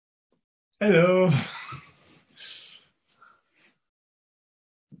Hello.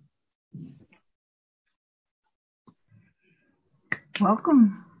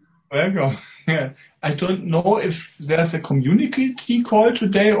 Welcome. Welcome. Yeah. I don't know if there's a community call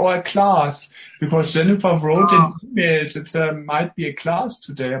today or a class, because Jennifer wrote an email that there might be a class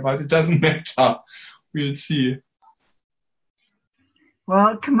today, but it doesn't matter. We'll see. Well,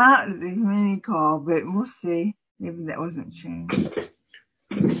 it come out as a community call, but we'll see. Maybe that wasn't changed.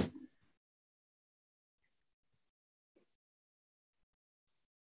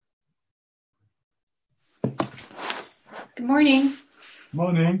 Good morning.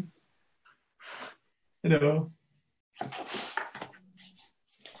 Morning. Hello.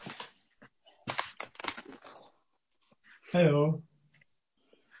 Hello.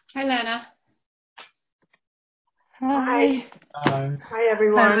 Hi, Lana. Hi. Hi. Hi,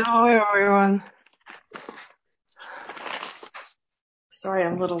 everyone. Hello, everyone. Sorry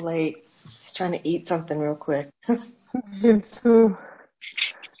I'm a little late. Just trying to eat something real quick. Me too.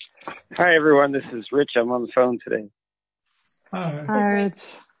 Hi, everyone. This is Rich. I'm on the phone today. Hi. Hi, Rich.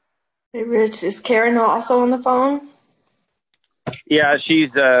 Hey, Rich. Is Karen also on the phone? Yeah, she's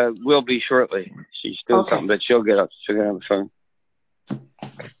will be shortly. She's doing something, but she'll get on the phone.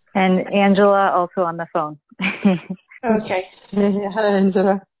 And Angela also on the phone. Okay. Hi,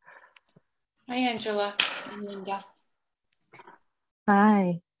 Angela. Hi, Angela and Linda.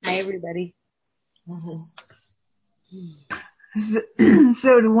 Hi. Hi, everybody.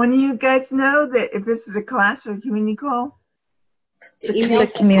 So do one of you guys know that if this is a class or a community call?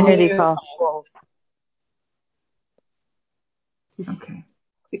 It's a community call. Okay.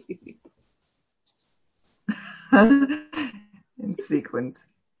 In sequence.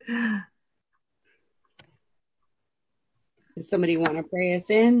 Does somebody want to pray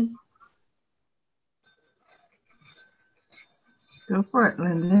us in? Go for it,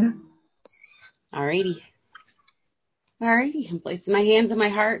 Linda. Alrighty. I'm placing my hands on my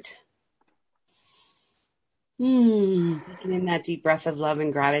heart. Taking in that deep breath of love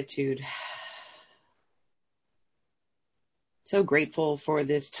and gratitude. So grateful for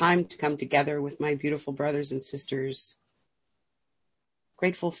this time to come together with my beautiful brothers and sisters.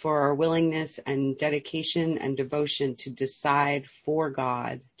 Grateful for our willingness and dedication and devotion to decide for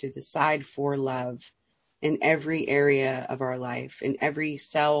God, to decide for love in every area of our life, in every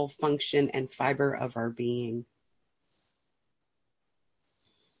cell, function, and fiber of our being.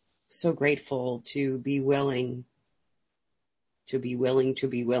 So grateful to be willing.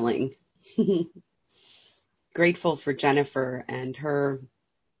 Grateful for Jennifer and her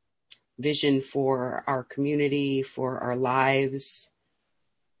vision for our community, for our lives,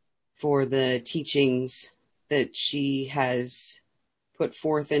 for the teachings that she has put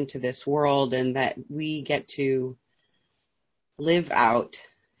forth into this world and that we get to live out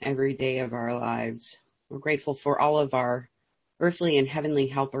every day of our lives. We're grateful for all of our earthly and heavenly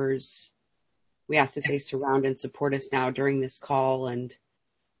helpers. We ask that they surround and support us now during this call and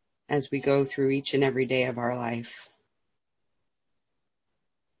as we go through each and every day of our life.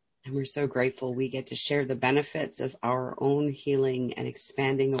 And we're so grateful we get to share the benefits of our own healing and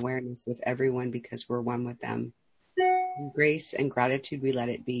expanding awareness with everyone because we're one with them. In grace and gratitude we let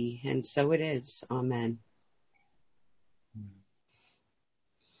it be. And so it is. Amen.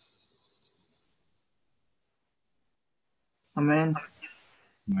 Amen.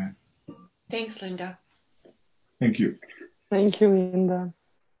 Amen. Thanks, Linda. Thank you. Thank you, Linda.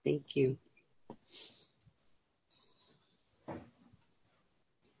 Thank you.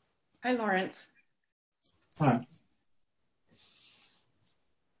 Hi, Lawrence. Hi.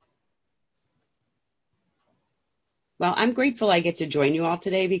 Well, I'm grateful I get to join you all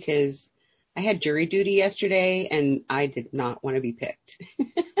today because I had jury duty yesterday and I did not want to be picked.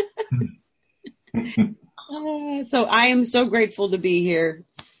 So I am so grateful to be here.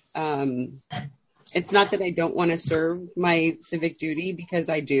 It's not that I don't want to serve my civic duty because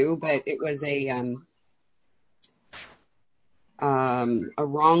I do, but it was a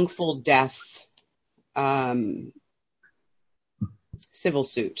wrongful death civil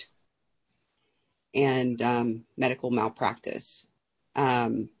suit and medical malpractice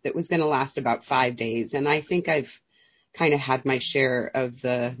that was going to last about 5 days. And I think I've kind of had my share of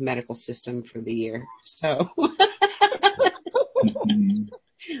the medical system for the year. So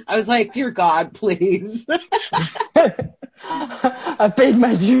I was like, dear God, please. I paid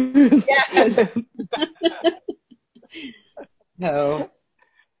my dues. Yes. So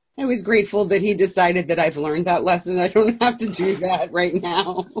I was grateful that he decided that I've learned that lesson. I don't have to do that right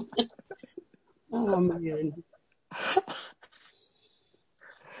now. Oh, man.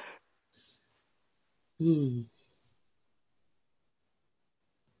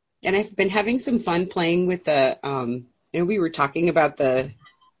 And I've been having some fun playing with the, we were talking about the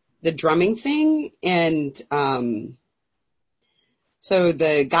drumming thing, and so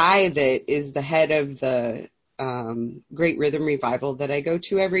the guy that is the head of the Great Rhythm Revival that I go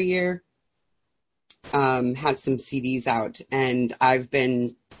to every year has some CDs out, and I've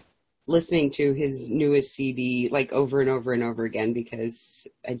been listening to his newest CD like over and over and over again because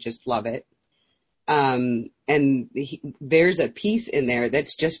I just love it. And there's a piece in there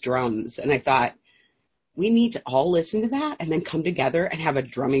that's just drums, and I thought we need to all listen to that and then come together and have a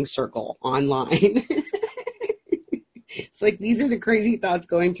drumming circle online. It's like these are the crazy thoughts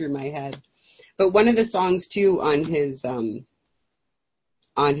going through my head. But one of the songs too on his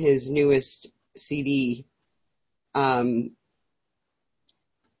newest CD, when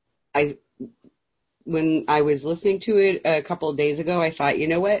I was listening to it a couple of days ago, I thought, you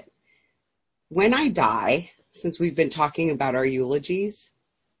know what? When I die, since we've been talking about our eulogies,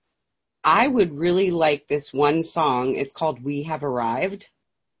 I would really like this one song. It's called We Have Arrived.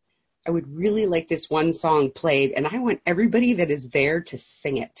 I would really like this one song played, and I want everybody that is there to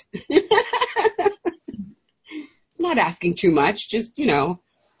sing it. Not asking too much, just, a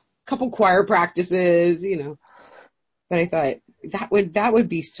couple choir practices, But I thought that would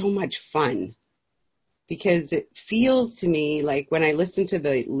be so much fun, because it feels to me like when I listen to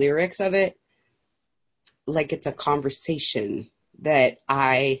the lyrics of it, like it's a conversation that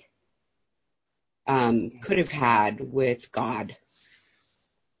I could have had with God.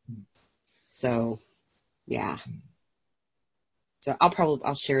 So, yeah. So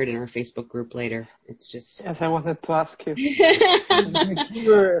I'll share it in our Facebook group later. It's just. Yes, I wanted to ask you. I'm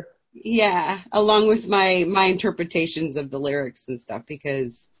curious. Yeah, along with my interpretations of the lyrics and stuff,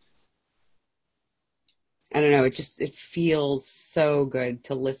 because I don't know, it feels so good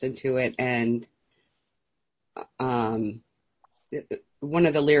to listen to it. And one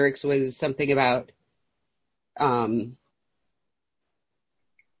of the lyrics was something about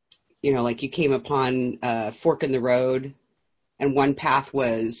like you came upon a fork in the road, and one path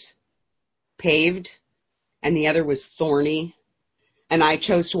was paved and the other was thorny, and I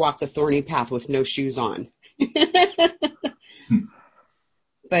chose to walk the thorny path with no shoes on.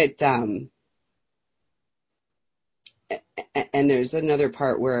 But and there's another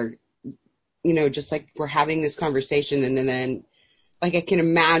part where just like we're having this conversation, and then like I can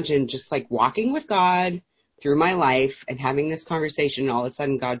imagine just like walking with God through my life and having this conversation, and all of a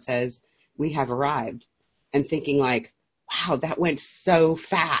sudden God says, we have arrived, and thinking like, wow, that went so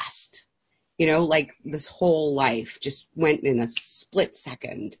fast. Like this whole life just went in a split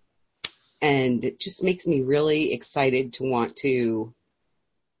second, and it just makes me really excited to want to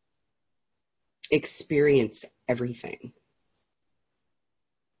experience everything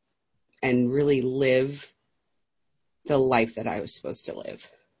and really live the life that I was supposed to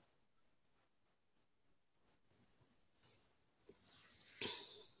live.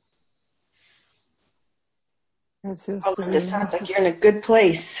 It sounds like you're in a good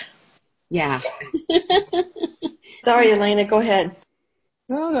place. Yeah. Sorry, Elena, go ahead.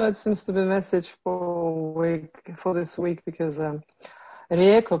 No, it seems to be a message for this week, because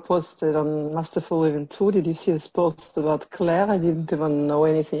Rieko posted on Masterful Living 2. Did you see this post about Claire? I didn't even know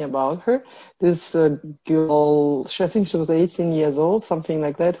anything about her. This girl, I think she was 18 years old, something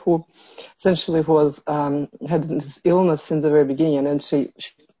like that, who essentially had this illness in the very beginning, and then she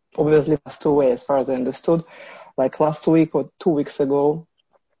obviously passed away, as far as I understood, like last week or 2 weeks ago.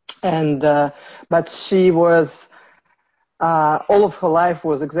 And but she was. All of her life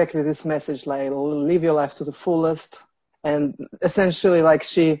was exactly this message, like live your life to the fullest. And essentially, like,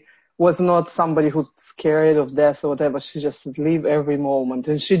 she was not somebody who's scared of death or whatever. She just lived every moment,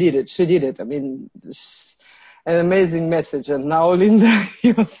 and she did it. I mean, an amazing message. And now, Linda,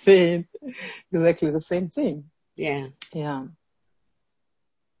 you're saying exactly the same thing. Yeah. Yeah.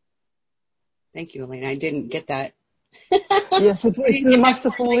 Thank you, Elena. I didn't get that. Yes, it's in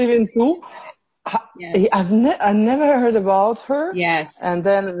Masterful Living too. Yes. I never heard about her. Yes. And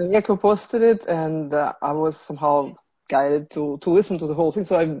then Rieko posted it, and I was somehow guided to listen to the whole thing.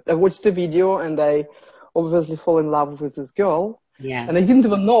 So I watched the video, and I obviously fall in love with this girl. Yes. And I didn't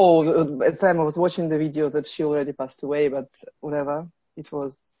even know at the time I was watching the video that she already passed away, but whatever. It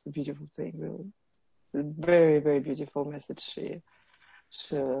was a beautiful thing, really. A very, very beautiful message she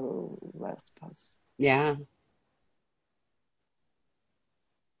left us. Yeah.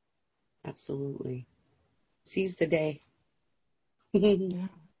 Absolutely. Seize the day. Yeah.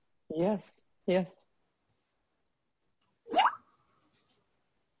 Yes.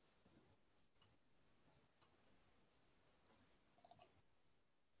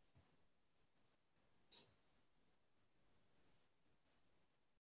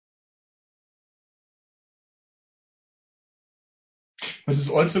 what is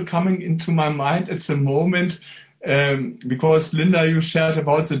also coming into my mind at the moment, because Linda, you shared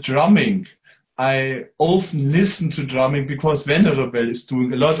about the drumming. I often listen to drumming because Venerable is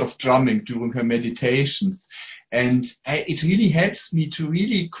doing a lot of drumming during her meditations. And it really helps me to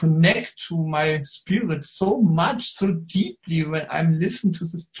really connect to my spirit so much, so deeply when I'm listening to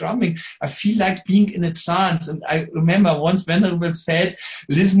this drumming. I feel like being in a trance. And I remember once Venerable said,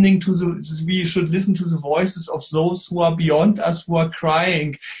 we should listen to the voices of those who are beyond us, who are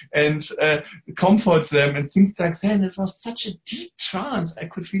crying, and comfort them and things like that. And it was such a deep trance. I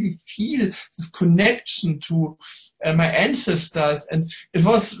could really feel this connection to my ancestors, and it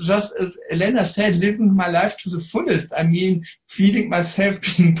was just, as Elena said, living my life to the fullest. I mean, feeling myself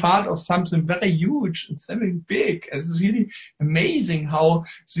being part of something very huge and something big. It's really amazing how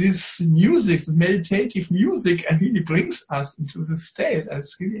this music, this meditative music, really brings us into this state.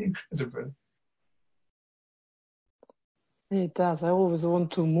 It's really incredible. It does. I always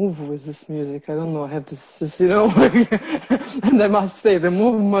want to move with this music. I don't know. I have this and I must say, the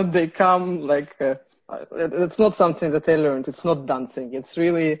movement they come like. It's not something that I learned. It's not dancing. It's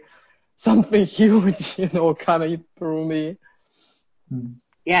really something huge, coming through me.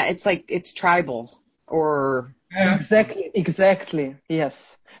 Yeah, it's tribal or. Exactly.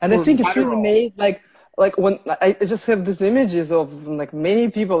 Yes. And I think it's really made like when I just have these images of like many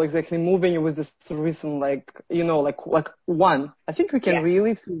people exactly moving with this rhythm, like one. I think we can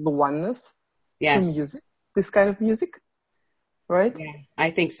really feel the oneness through music, this kind of music, right? Yeah, I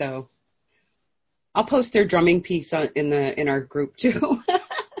think so. I'll post their drumming piece in our group too.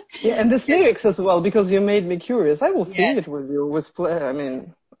 Yeah, and the lyrics as well, because you made me curious. I will sing it with you. I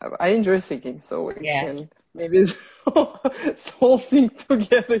mean, I enjoy singing, so we can maybe all sing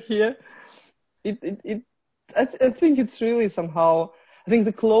together here. I think it's really somehow. I think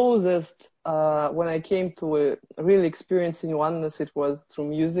the closest when I came to really experiencing oneness, it was through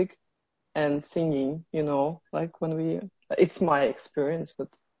music and singing. Like when it's my experience, but.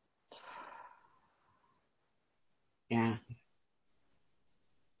 Yeah.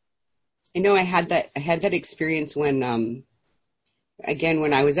 I know I had that experience when again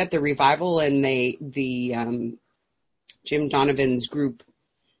when I was at the revival and Jim Donovan's group,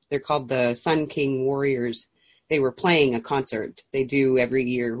 they're called the Sun King Warriors. They were playing a concert. They do every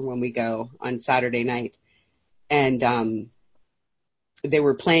year when we go on Saturday night. And they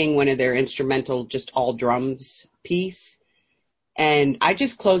were playing one of their instrumental just all drums piece. And I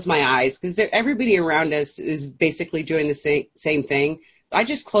just closed my eyes because everybody around us is basically doing the same thing. I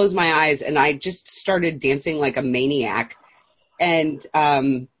just closed my eyes and I just started dancing like a maniac. And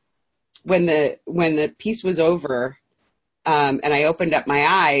when the piece was over, and I opened up my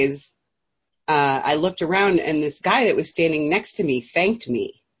eyes, I looked around and this guy that was standing next to me thanked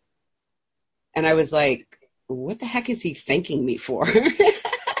me. And I was like, what the heck is he thanking me for?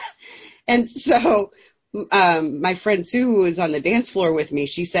 And so my friend Sue, who was on the dance floor with me,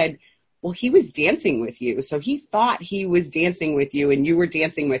 she said, well, he was dancing with you. So he thought he was dancing with you and you were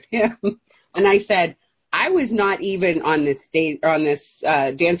dancing with him. And I said, I was not even on this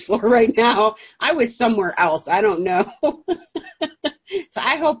dance floor right now. I was somewhere else. I don't know. So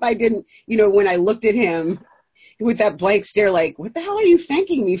I hope I didn't, when I looked at him with that blank stare, like, what the hell are you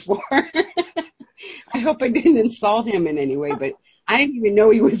thanking me for? I hope I didn't insult him in any way, but I didn't even know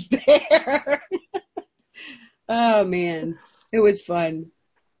he was there. Oh, man. It was fun.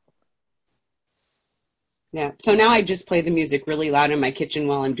 Yeah. So now I just play the music really loud in my kitchen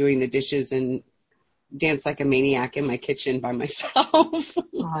while I'm doing the dishes and dance like a maniac in my kitchen by myself.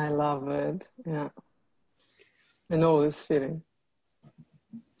 I love it. Yeah. I know this feeling.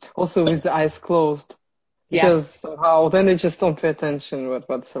 Also with the eyes closed. Because somehow then I just don't pay attention with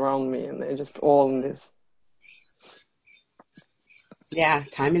what's around me and they're just all in this. Yeah,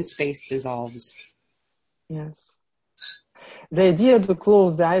 time and space dissolves. Yes. The idea to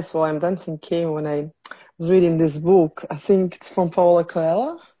close the eyes while I'm dancing came when I was reading this book. I think it's from Paulo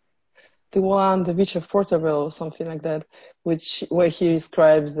Coelho, the Witch of Portobello or something like that, where he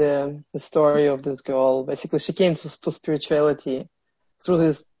describes the story of this girl. Basically, she came to spirituality through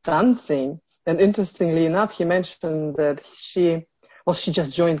this dancing. And interestingly enough, he mentioned that she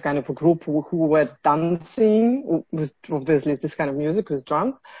just joined kind of a group who were dancing with obviously this kind of music with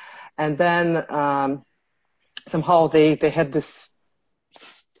drums. And then somehow they had this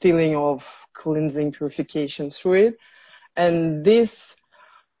feeling of cleansing, purification through it. And this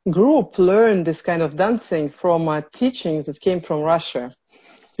group learned this kind of dancing from teachings that came from Russia.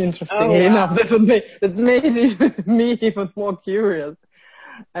 Interestingly enough, that made me even more curious.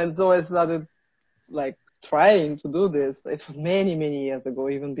 And so I started trying to do this. It was many, many years ago,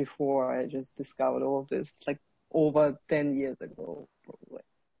 even before I just discovered all of this, like over 10 years ago, probably.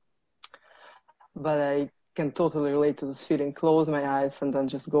 but I can totally relate to this feeling. Close my eyes and then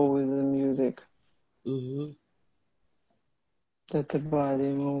just go with the music. Mm-hmm. Let the body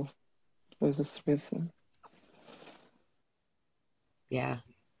move with this rhythm. Yeah.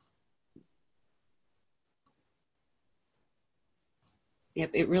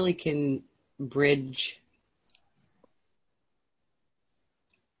 Yep, it really can bridge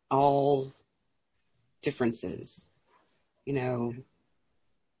all differences,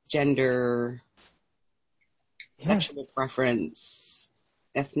 gender, sexual preference,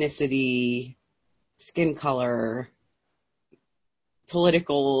 ethnicity, skin color,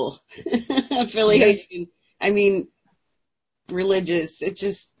 political affiliation. I mean, religious.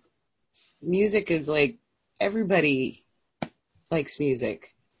 Music is like, everybody likes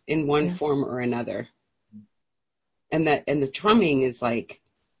music in one form or another. And the drumming is like,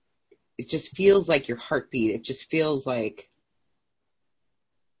 it just feels like your heartbeat. It just feels like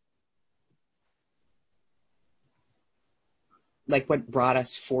what brought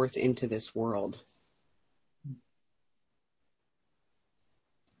us forth into this world.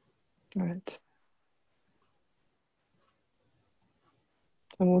 Right.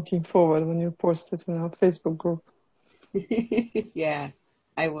 I'm looking forward when you post it in our Facebook group. Yeah,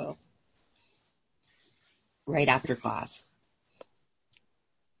 I will. Right after class.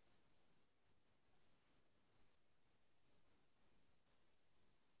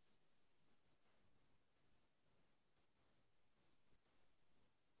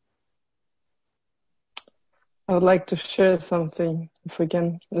 I would like to share something, if we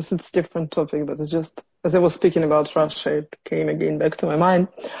can. This is a different topic, but it's just, as I was speaking about Russia, it came again back to my mind.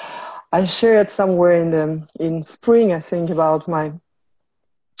 I shared somewhere in spring, I think, about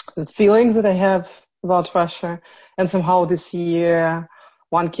the feelings that I have about Russia, and somehow this year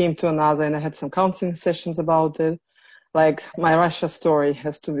one came to another, and I had some counseling sessions about it. Like, my Russia story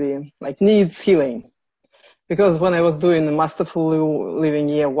has to be needs healing, because when I was doing the Masterful Living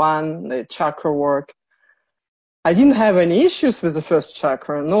Year 1, the chakra work, I didn't have any issues with the first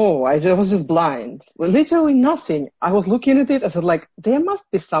chakra. No, I was just blind. Literally nothing. I was looking at it. I said, there must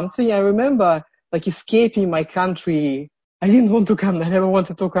be something. I remember, escaping my country. I didn't want to come. I never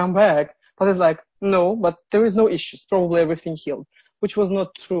wanted to come back. But it's no, but there is no issues. Probably everything healed, which was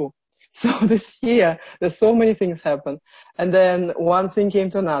not true. So this year, there's so many things happen. And then one thing came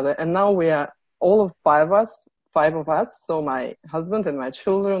to another. And now we are all of five of us. So my husband and my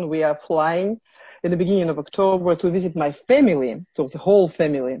children, we are flying in the beginning of October to visit my family, so the whole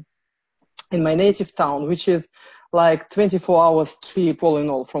family, in my native town, which is 24 hours trip all in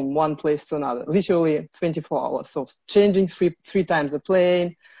all from one place to another, literally 24 hours. So changing three times a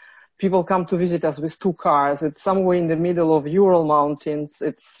plane. People come to visit us with 2 cars. It's somewhere in the middle of Ural Mountains.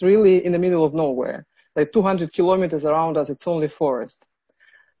 It's really in the middle of nowhere. 200 kilometers around us, it's only forest,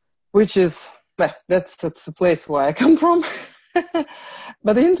 which is, that's the place where I come from.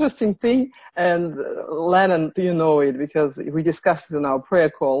 But the interesting thing, and Lennon, you know it because we discussed it in our prayer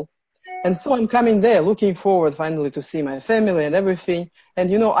call. And so I'm coming there looking forward finally to see my family and everything.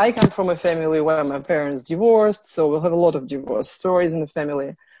 And I come from a family where my parents divorced, so we'll have a lot of divorce stories in the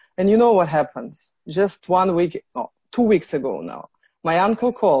family. And you know what happens? Just 2 weeks ago now, my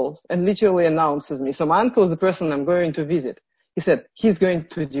uncle calls and literally announces me. So my uncle is the person I'm going to visit. He said he's going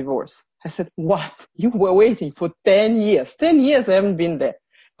to divorce. I said, what? You were waiting for 10 years. 10 years I haven't been there.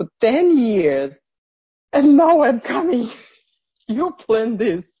 For 10 years. And now I'm coming. You planned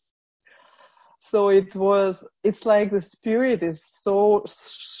this. So it's like the spirit is so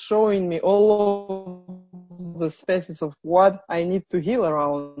showing me all of the spaces of what I need to heal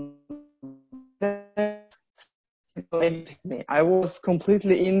around. I was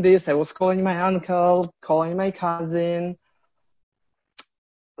completely in this. I was calling my uncle, calling my cousin.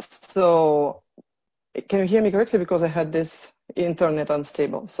 So, can you hear me correctly? Because I had this internet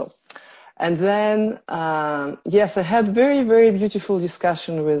unstable. And then, yes, I had very, very beautiful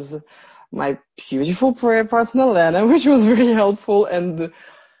discussion with my beautiful prayer partner, Lena, which was very helpful. And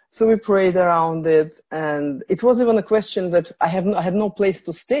so we prayed around it. And it was even a question that I had no place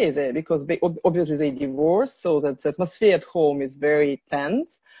to stay there because obviously they divorced. So that the atmosphere at home is very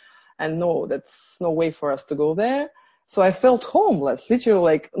tense. And no, that's no way for us to go there. So I felt homeless,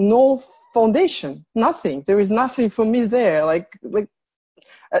 literally no foundation, nothing. There is nothing for me there. I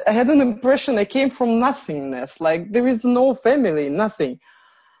had an impression I came from nothingness. There is no family, nothing.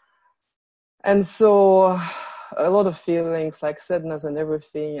 And so a lot of feelings like sadness and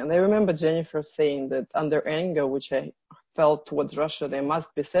everything. And I remember Jennifer saying that under anger, which I felt towards Russia, there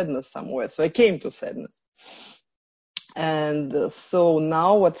must be sadness somewhere. So I came to sadness. And so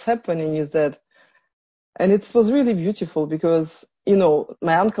now what's happening is that, and it was really beautiful because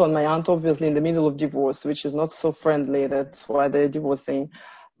my uncle and my aunt obviously in the middle of divorce, which is not so friendly. That's why they're divorcing.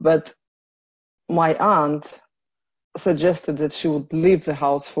 But my aunt suggested that she would leave the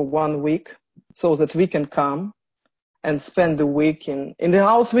house for 1 week so that we can come and spend the week in the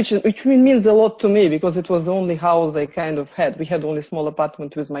house, which means a lot to me because it was the only house I kind of had. We had only a small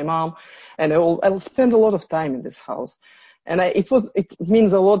apartment with my mom, and I will spend a lot of time in this house. And it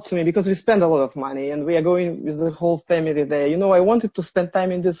means a lot to me because we spend a lot of money and we are going with the whole family there. I wanted to spend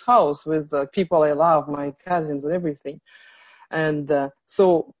time in this house with people I love, my cousins and everything. And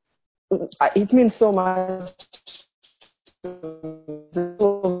so it means so much.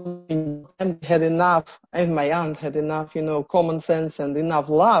 Had enough, and my aunt had enough, common sense and enough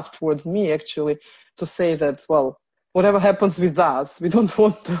love towards me actually to say that, well, whatever happens with us, we don't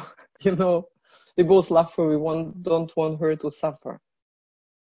want to, we both love her, don't want her to suffer.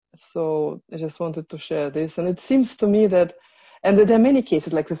 So I just wanted to share this. And it seems to me that, and there are many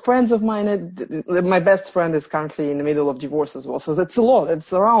cases, like the friends of mine, my best friend is currently in the middle of divorce as well. So that's a lot.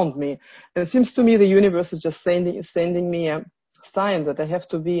 It's around me. And it seems to me the universe is just sending me a sign that I have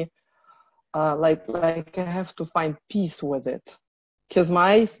to be, like I have to find peace with it. Because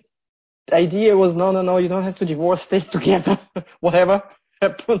my idea was, no, you don't have to divorce, stay together. Whatever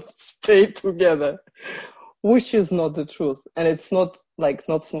happens, stay together. Which is not the truth. And it's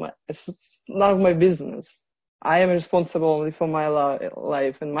it's none of my business. I am responsible only for my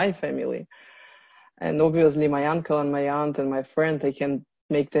life and my family. And obviously my uncle and my aunt and my friend, they can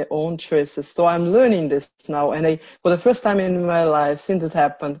make their own choices. So I'm learning this now. And for the first time in my life, since it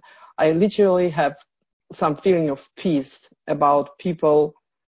happened, I literally have some feeling of peace about people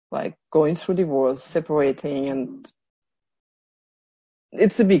like going through divorce, separating, and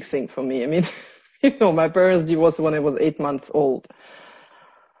it's a big thing for me. I mean, my parents divorced when I was 8 months old.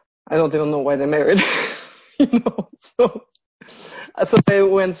 I don't even know why they married, So I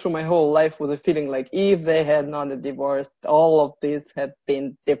went through my whole life with a feeling like if they had not divorced, all of this had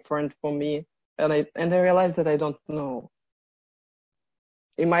been different for me. And I realized that I don't know.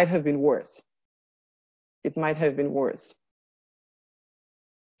 It might have been worse. It might have been worse.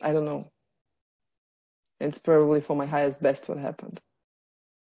 I don't know. It's probably for my highest best what happened.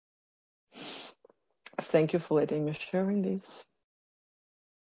 Thank you for letting me share in this.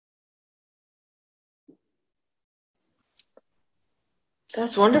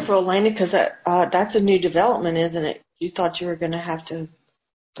 That's wonderful, Elena, because that's a new development, isn't it? You thought you were going to have to.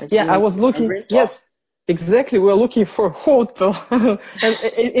 I was looking. Yes, exactly. We're looking for a hotel, and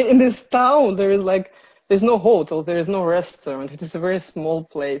in this town there's no hotel, there is no restaurant. It is a very small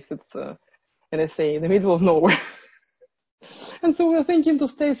place. It's and I say in the middle of nowhere. And so we're thinking to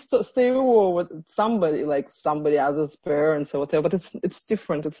stay over with somebody else's parents or whatever. But it's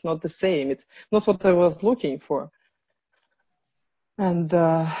different. It's not the same. It's not what I was looking for. And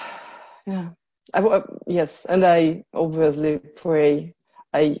yes, and I obviously pray.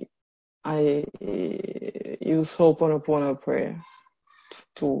 I use Ho'oponopono prayer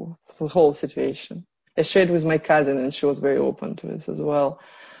to the whole situation. I shared with my cousin, and she was very open to this as well.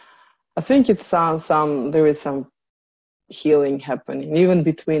 I think there is some healing happening even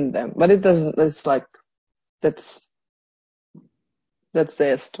between them, but it doesn't. It's like that's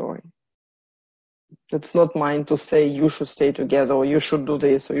their story. It's not mine to say you should stay together or you should do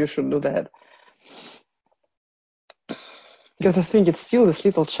this or you should do that. Because I think it's still this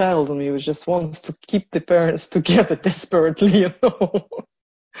little child in me who just wants to keep the parents together desperately,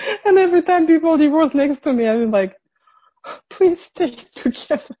 And every time people divorce next to me, I'm like, please stay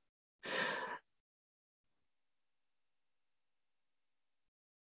together.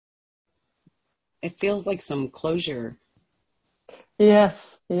 It feels like some closure.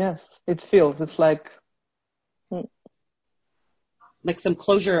 Yes, it feels. It's like some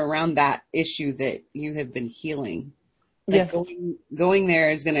closure around that issue that you have been healing. Like yes. Going there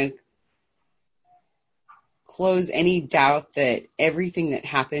is going to close any doubt that everything that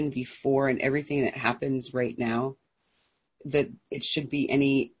happened before and everything that happens right now, that it should be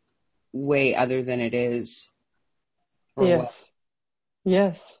any way other than it is.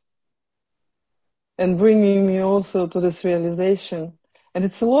 Yes. And bringing me also to this realization. And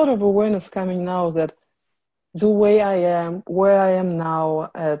it's a lot of awareness coming now that the way I am, where I am now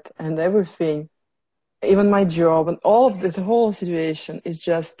and everything, even my job and all of this, the whole situation is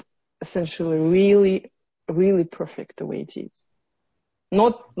just essentially really, really perfect the way it is.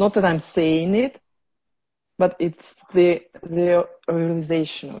 Not that I'm saying it, but it's the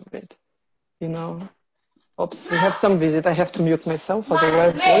realization of it, Oops, we have some visit. I have to mute myself,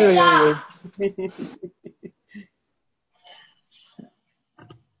 otherwise.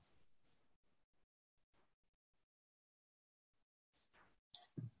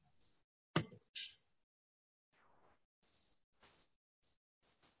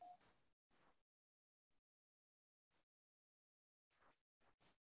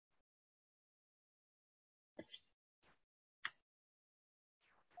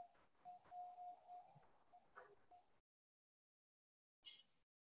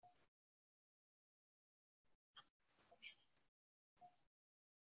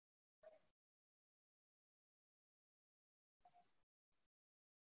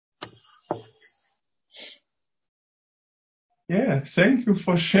 Yeah, thank you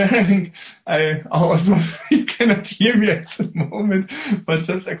for sharing. I also, you cannot hear me at the moment, but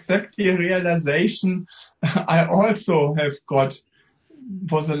that's exactly a realization I also have got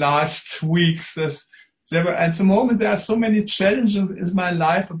for the last weeks. At the moment, there are so many challenges in my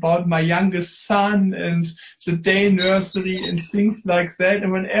life about my youngest son and the day nursery and things like that.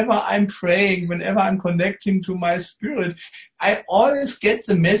 And whenever I'm praying, whenever I'm connecting to my spirit, I always get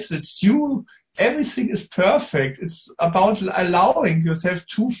the message, everything is perfect. It's about allowing yourself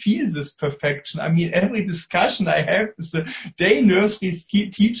to feel this perfection. I mean, every discussion I have with the day nursery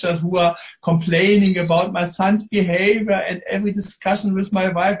teachers who are complaining about my son's behavior, and every discussion with my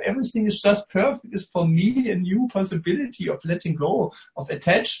wife, everything is just perfect. It's for me a new possibility of letting go of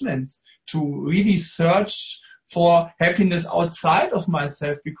attachments, to really search for happiness outside of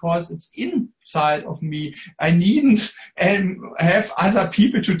myself, because it's inside of me. I needn't have other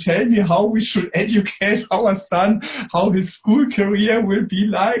people to tell me how we should educate our son, how his school career will be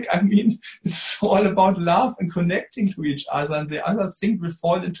like. I mean, it's all about love and connecting to each other, and the other thing will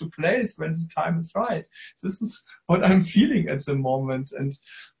fall into place when the time is right. This is what I'm feeling at the moment. And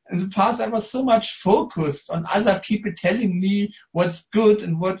in the past, I was so much focused on other people telling me what's good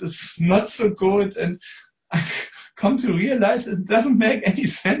and what is not so good, and I've come to realize it doesn't make any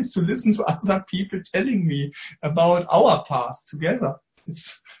sense to listen to other people telling me about our past together.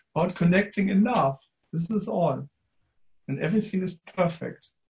 It's about connecting in love. This is all. And everything is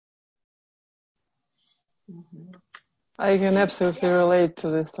perfect. I can absolutely relate to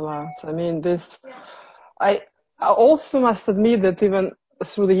this a lot. I mean, I also must admit that even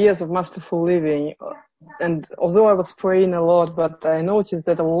through the years of masterful living, and although I was praying a lot, but I noticed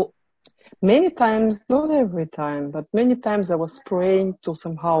that many times, not every time, but many times I was praying to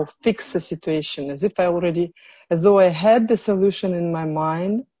somehow fix the situation, as though I had the solution in my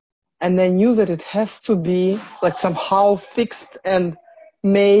mind, and I knew that it has to be like somehow fixed and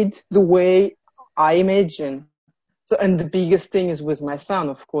made the way I imagine. So, and the biggest thing is with my son,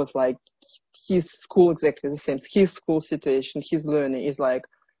 of course, like his school, exactly the same. His school situation, his learning is like,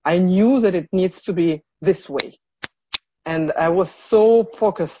 I knew that it needs to be this way. And I was so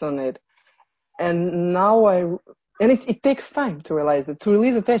focused on it. And now it takes time to realize that, to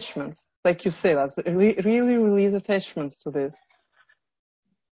release attachments, like you say, that's really release attachments to this.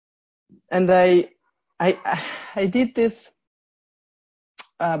 And I did this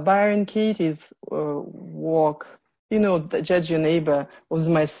Byron Katie's walk, the Judge Your Neighbor, was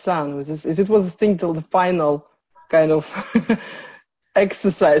my son. It was a thing till the final kind of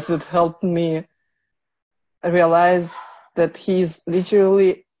exercise that helped me realize that he's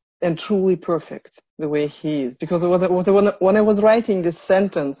literally and truly perfect the way he is. Because when I was writing this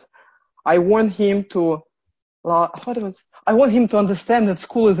sentence, I want him to understand that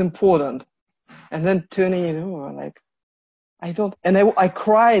school is important, and then turning it over, like, I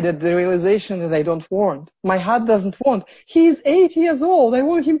cried at the realization that I don't want. My heart doesn't want. He's 8 years old. I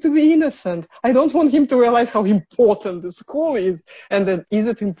want him to be innocent. I don't want him to realize how important the school is. And then, is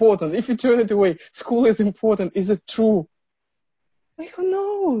it important? If you turn it away, school is important. Is it true? Like, who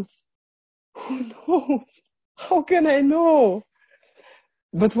knows? Who knows? How can I know?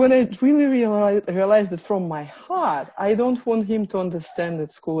 But when I really realized that from my heart, I don't want him to understand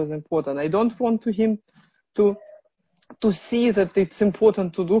that school is important. I don't want him to see that it's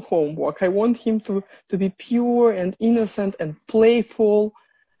important to do homework. I want him to be pure and innocent and playful.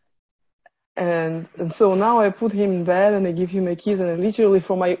 And so now I put him in bed and I give him a kiss, and I literally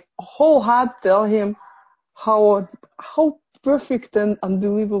from my whole heart tell him how perfect and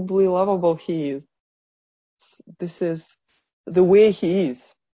unbelievably lovable he is. This is the way he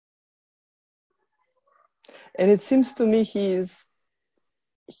is. And it seems to me he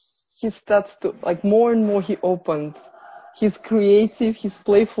starts to, like, more and more he opens. His creative, his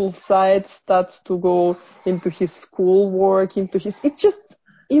playful side starts to go into his schoolwork, it just,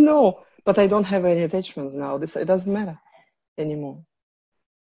 but I don't have any attachments now. It doesn't matter anymore.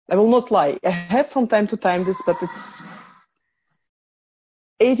 I will not lie. I have from time to time this, but it's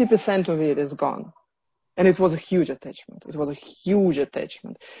 80% of it is gone. And it was a huge attachment.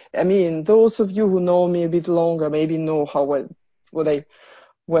 I mean, those of you who know me a bit longer maybe know what I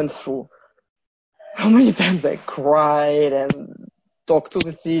went through. How many times I cried and talked to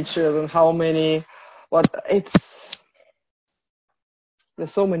the teachers, and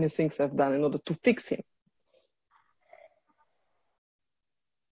there's so many things I've done in order to fix him.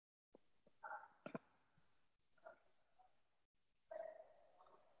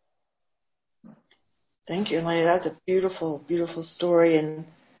 Thank you, Lenny. That's a beautiful, beautiful story and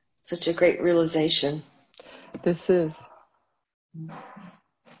such a great realization. This is.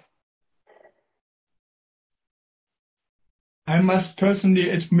 I must personally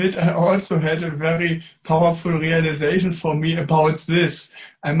admit I also had a very powerful realization for me about this.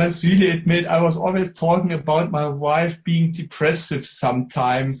 I must really admit I was always talking about my wife being depressive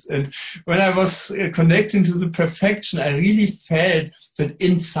sometimes. And when I was connecting to the perfection, I really felt that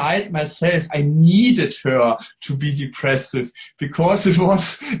inside myself I needed her to be depressive because it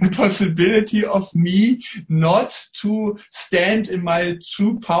was a possibility of me not to stand in my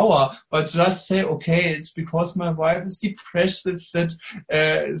true power, but just say, okay, it's because my wife is depressive that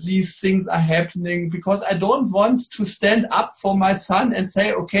these things are happening, because I don't want to stand up for my son and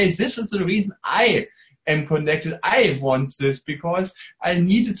say, okay, this is the reason I am connected. I want this because I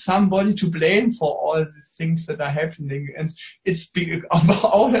needed somebody to blame for all these things that are happening. And it's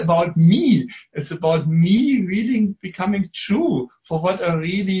all about me. It's about me really becoming true for what I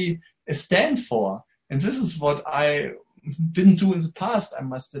really stand for. And this is what I didn't do in the past, I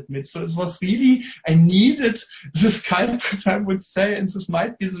must admit. So it was really, I needed this culprit, I would say, and this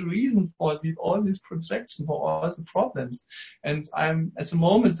might be the reason for all these projections, for all the problems. And I'm at the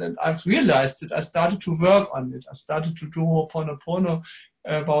moment, and I've realized it, I started to work on it. I started to do Ho'oponopono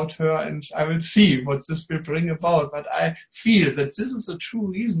about her, and I will see what this will bring about. But I feel that this is a true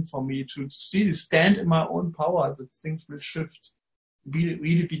reason for me to really stand in my own power, that things will shift,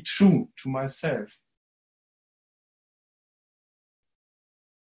 really be true to myself.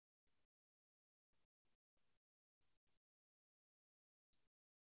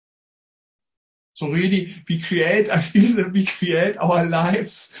 So really, I feel that we create our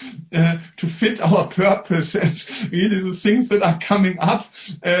lives to fit our purpose, and really the things that are coming up,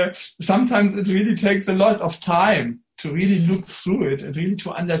 sometimes it really takes a lot of time to really look through it and really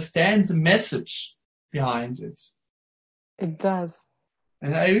to understand the message behind it. It does.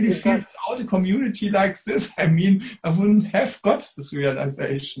 And I really feel without a community like this, I mean, I wouldn't have got this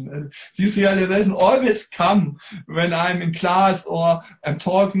realization. And these realizations always come when I'm in class or I'm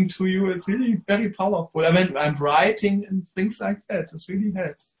talking to you. It's really very powerful. I mean, I'm writing and things like that. This really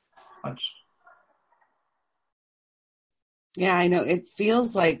helps much. Yeah, I know. It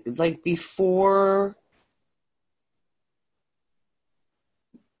feels like before,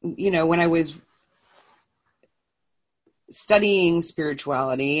 when I was studying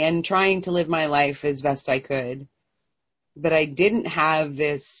spirituality and trying to live my life as best I could, but I didn't have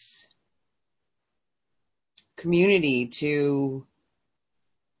this community to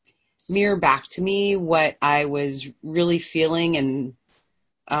mirror back to me what I was really feeling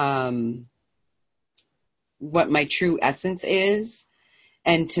and what my true essence is,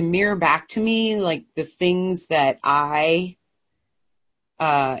 and to mirror back to me like the things that I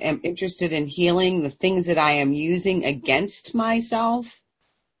am interested in healing, the things that I am using against myself.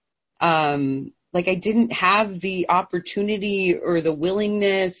 Like I didn't have the opportunity or the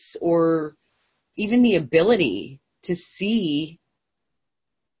willingness or even the ability to see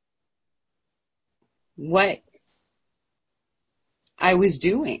what I was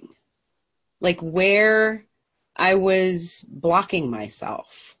doing, like where I was blocking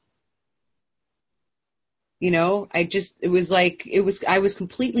myself. I was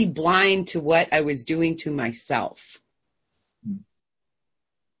completely blind to what I was doing to myself.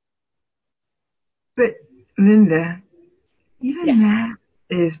 But Linda, even Yes. that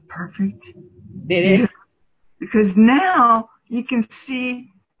is perfect. It is. Because now you can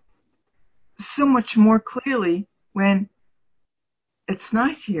see so much more clearly when it's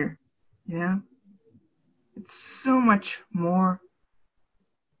not here. It's so much more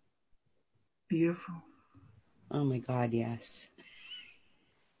beautiful. Oh my God, yes.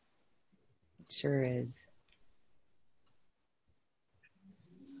 It sure is.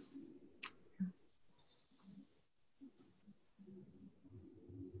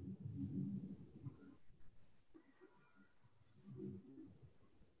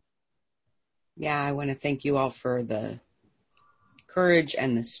 Yeah, I want to thank you all for the courage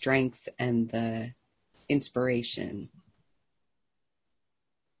and the strength and the inspiration.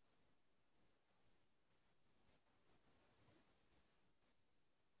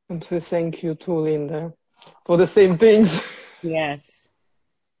 And we thank you too, Linda, for the same things. Yes.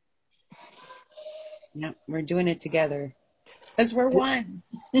 Yep, we're doing it together because we're one.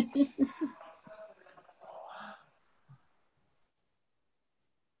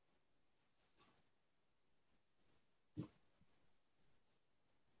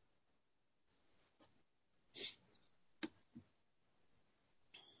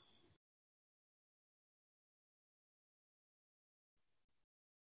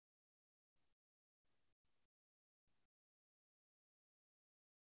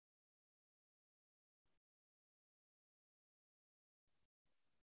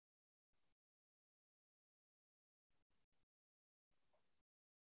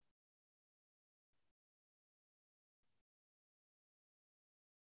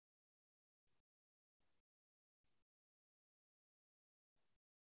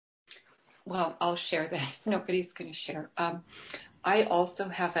 well, I'll share that. Nobody's going to share. I also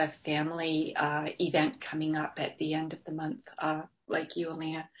have a family event coming up at the end of the month, like you,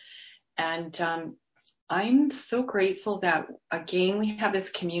 Elena. And I'm so grateful that, again, we have this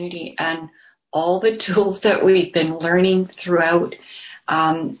community and all the tools that we've been learning throughout,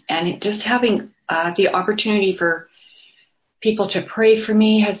 and just having the opportunity for people to pray for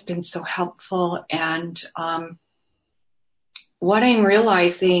me has been so helpful. And what I'm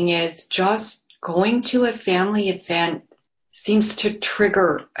realizing is just going to a family event seems to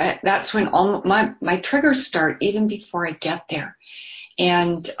trigger. That's when all my triggers start, even before I get there.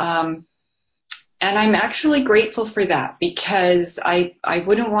 And I'm actually grateful for that, because I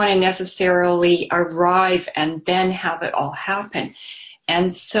wouldn't want to necessarily arrive and then have it all happen.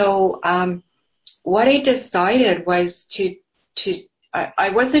 And so what I decided was I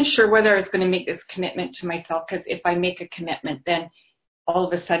wasn't sure whether I was going to make this commitment to myself, because if I make a commitment, then all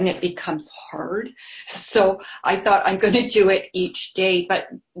of a sudden it becomes hard. So I thought I'm going to do it each day. But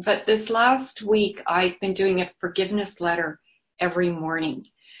this last week, I've been doing a forgiveness letter every morning.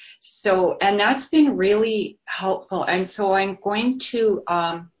 So, and that's been really helpful. And so I'm going to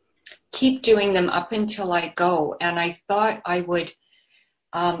keep doing them up until I go. And I thought I would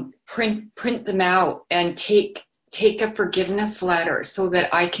print them out and take a forgiveness letter so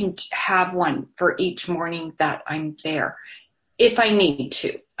that I can have one for each morning that I'm there, if I need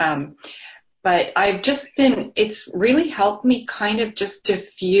to. But I've just it's really helped me kind of just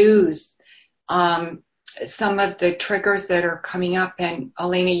diffuse some of the triggers that are coming up. And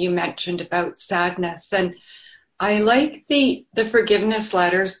Elena, you mentioned about sadness. And I like the forgiveness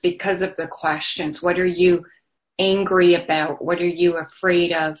letters because of the questions. What are you angry about? What are you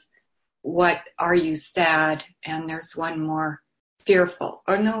afraid of? What are you sad? And there's one more, fearful.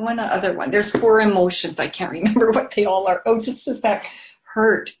 Or no, one other one. There's 4 emotions. I can't remember what they all are. Oh, just a sec.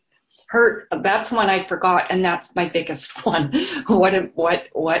 Hurt. That's one I forgot, and that's my biggest one. Why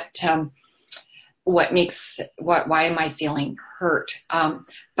am I feeling hurt?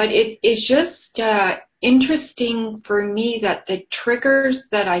 But it's just interesting for me that the triggers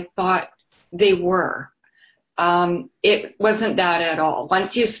that I thought they were, it wasn't that at all.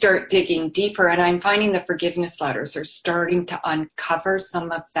 Once you start digging deeper, and I'm finding the forgiveness letters are starting to uncover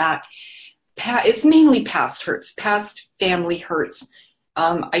some of that. It's mainly past hurts, past family hurts.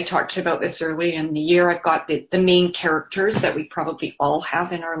 I talked about this earlier in the year. I've got the main characters that we probably all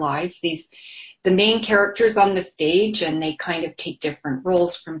have in our lives. The main characters on the stage, and they kind of take different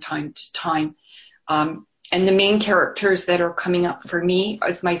roles from time to time. And the main characters that are coming up for me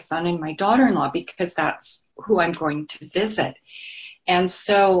is my son and my daughter-in-law, because that's who I'm going to visit. And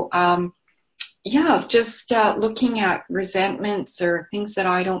so, just looking at resentments or things that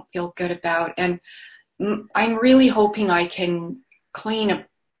I don't feel good about. And I'm really hoping I can clean a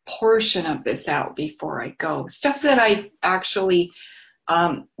portion of this out before I go. Stuff that I actually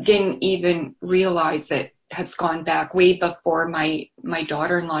didn't even realize that has gone back way before my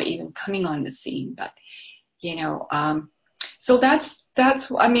daughter-in-law even coming on the scene. But, so that's,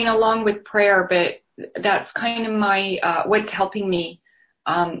 along with prayer, but that's kind of my, what's helping me,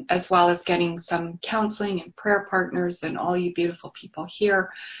 as well as getting some counseling and prayer partners and all you beautiful people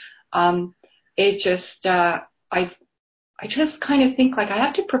here. It just, I just kind of think like I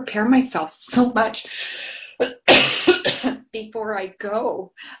have to prepare myself so much before I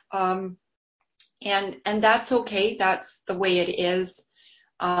go. And that's okay. That's the way it is.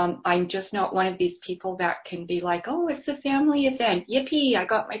 I'm just not one of these people that can be like, oh, it's a family event. Yippee, I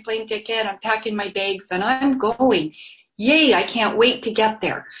got my plane ticket. I'm packing my bags and I'm going. Yay, I can't wait to get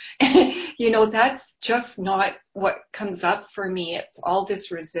there. That's just not what comes up for me. It's all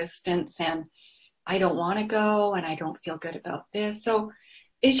this resistance and I don't want to go and I don't feel good about this. So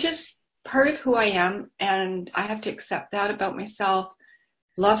it's just part of who I am, and I have to accept that about myself,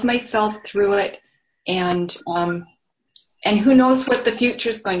 love myself through it, and who knows what the future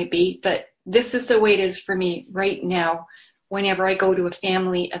is going to be, but this is the way it is for me right now whenever I go to a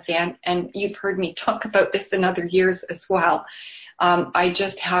family event, and you've heard me talk about this in other years as well. I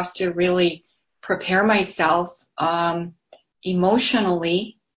just have to really prepare myself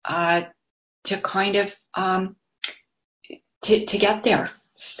emotionally to kind of to get there.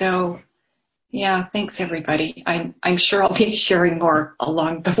 So yeah, thanks everybody. I'm sure I'll be sharing more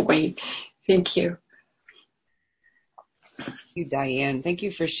along the way. Thank you. Thank you, Diane. Thank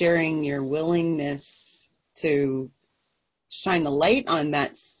you for sharing your willingness to shine the light on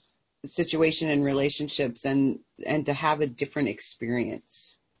that situation and relationships and to have a different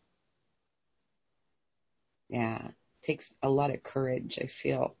experience. Yeah, it takes a lot of courage, I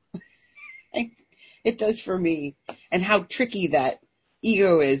feel. It does for me. And how tricky that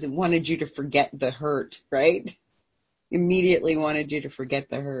ego is. It wanted you to forget the hurt, right? Immediately wanted you to forget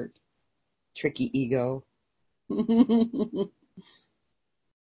the hurt. Tricky ego.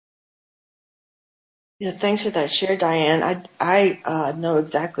 Yeah, thanks for that share, Diane. I know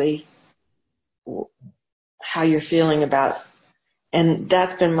exactly how you're feeling about, and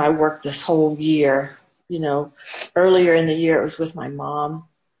that's been my work this whole year. You know, earlier in the year it was with my mom.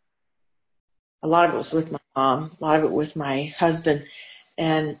 A lot of it was with my mom, a lot of it with my husband,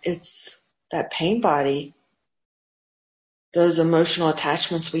 and it's that pain body, those emotional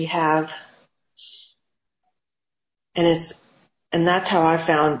attachments we have, and that's how I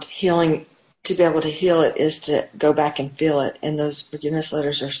found healing. To be able to heal it is to go back and feel it, and those forgiveness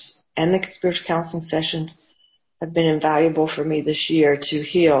letters and the spiritual counseling sessions have been invaluable for me this year to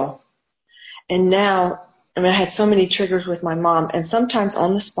heal. And now, I had so many triggers with my mom, and sometimes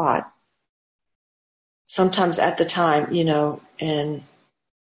on the spot, sometimes at the time, and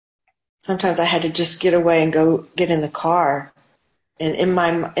sometimes I had to just get away and go get in the car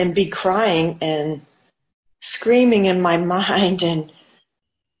and be crying and screaming in my mind and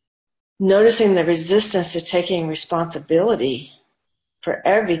noticing the resistance to taking responsibility for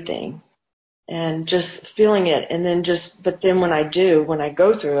everything and just feeling it. And then but then when I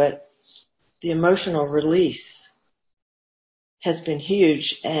go through it, the emotional release has been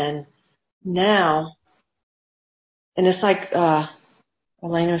huge. And now, and it's like,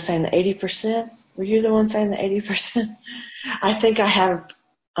 Elena was saying the 80%. Were you the one saying the 80%? I think I have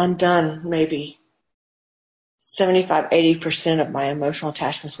undone maybe 75-80% of my emotional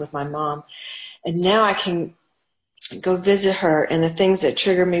attachments with my mom. And now I can go visit her, and the things that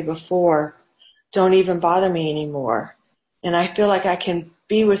triggered me before don't even bother me anymore. And I feel like I can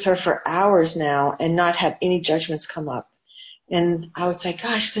be with her for hours now and not have any judgments come up. And I would say,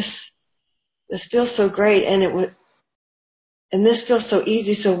 gosh, this feels so great, and this feels so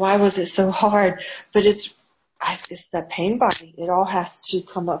easy, so why was it so hard? But it's that pain body. It all has to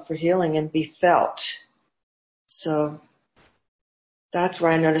come up for healing and be felt. So that's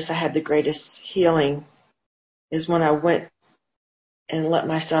where I noticed I had the greatest healing, is when I went and let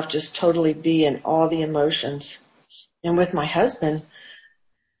myself just totally be in all the emotions. And with my husband,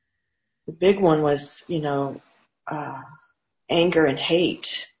 the big one was, anger and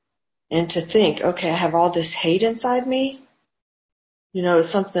hate. And to think, okay, I have all this hate inside me, it's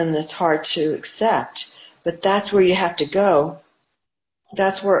something that's hard to accept. But that's where you have to go.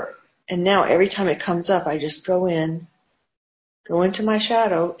 And now every time it comes up, I just go into my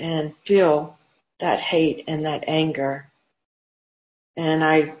shadow and feel that hate and that anger. And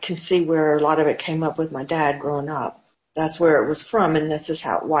I can see where a lot of it came up with my dad growing up. That's where it was from, and this is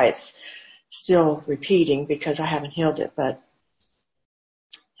why it's still repeating, because I haven't healed it. But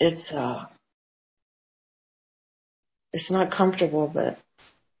it's not comfortable, but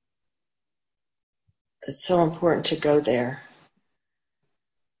it's so important to go there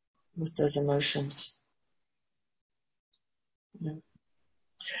with those emotions.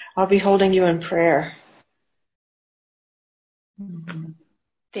 I'll be holding you in prayer.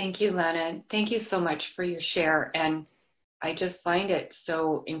 Thank you, Lena. Thank you so much for your share. And I just find it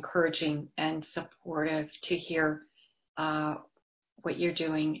so encouraging and supportive to hear what you're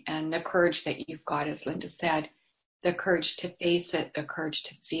doing and the courage that you've got, as Linda said, the courage to face it, the courage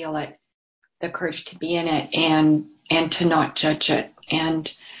to feel it, the courage to be in it, and to not judge it.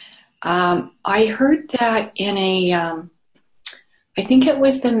 And I heard that in I think it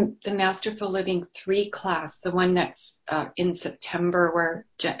was the Masterful Living 3 class, the one that's in September, where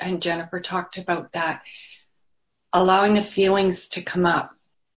and Jennifer talked about that, allowing the feelings to come up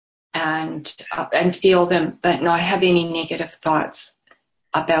and feel them, but not have any negative thoughts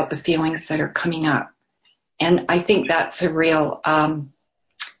about the feelings that are coming up. And I think that's a real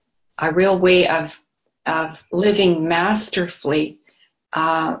way of living masterfully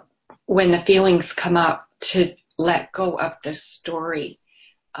when the feelings come up, to let go of the story,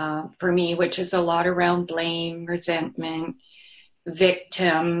 for me, which is a lot around blame, resentment,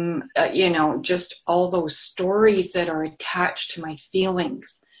 victim, just all those stories that are attached to my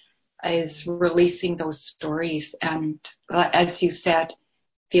feelings, is releasing those stories. And as you said,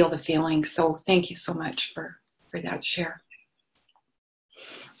 feel the feelings. So thank you so much for that share.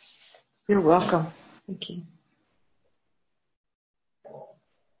 You're welcome. Thank you.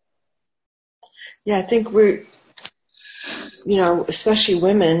 Yeah, I think we're, especially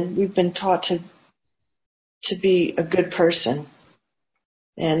women, we've been taught to be a good person,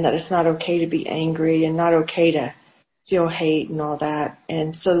 and that it's not okay to be angry and not okay to feel hate and all that.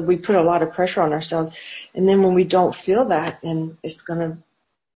 And so we put a lot of pressure on ourselves. And then when we don't feel that, then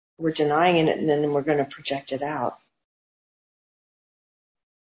we're denying it, and then we're going to project it out.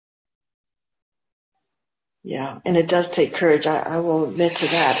 Yeah, and it does take courage. I will admit to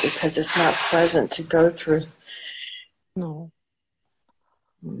that because it's not pleasant to go through. No.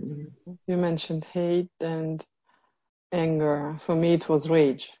 Mm-hmm. You mentioned hate and anger. For me, it was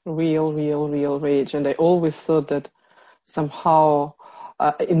rage, real rage. And I always thought that somehow,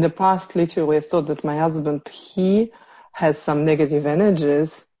 in the past, literally, I thought that my husband, he has some negative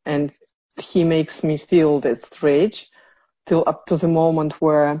energies and he makes me feel this rage till up to the moment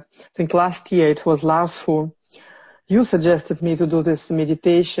where, I think last year it was Lars who, you suggested me to do this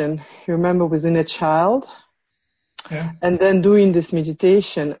meditation. You remember, within a child? Yeah. And then doing this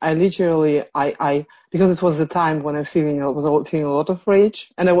meditation, I literally, because it was the time when I was feeling a lot of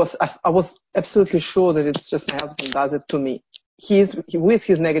rage, and I was absolutely sure that it's just my husband does it to me. He with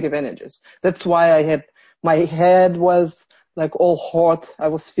his negative energies. That's why my head was like all hot. I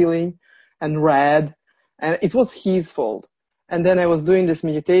was feeling and red, and it was his fault. And then I was doing this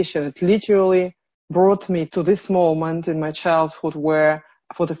meditation. It literally brought me to this moment in my childhood where,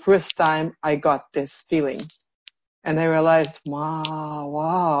 for the first time, I got this feeling. And I realized,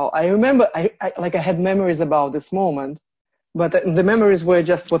 wow. I remember, I had memories about this moment, but the memories were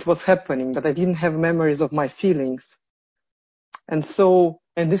just what was happening, but I didn't have memories of my feelings. And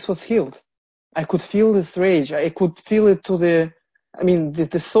this was healed. I could feel this rage. I could feel it to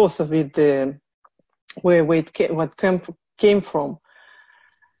the source of it, where it came from.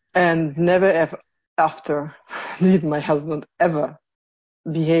 And never ever after did my husband ever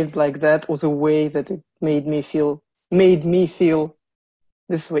behave like that, or the way that it made me feel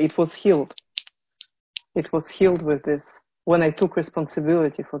this way. It was healed. It was healed with this when I took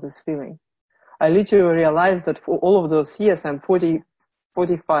responsibility for this feeling. I literally realized that for all of those years, I'm 45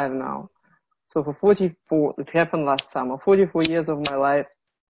 now. So for 44, it happened last summer, 44 years of my life,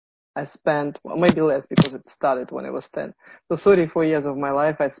 I spent, well, maybe less because it started when I was 10. So 34 years of my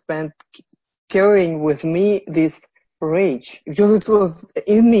life I spent carrying with me this rage, because it was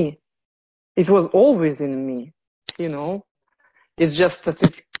in me. It was always in me, you know. It's just that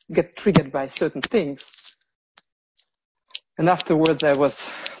it get triggered by certain things. And afterwards I was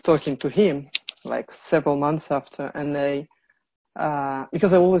talking to him, like several months after, and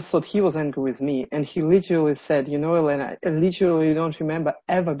because I always thought he was angry with me, and he literally said, you know, Elena, I literally don't remember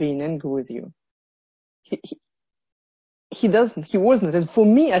ever being angry with you. He wasn't. And for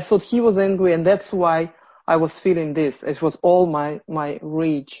me, I thought he was angry, and that's why I was feeling this. It was all my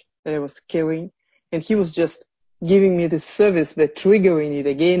rage that I was carrying, and he was just giving me this service, but triggering it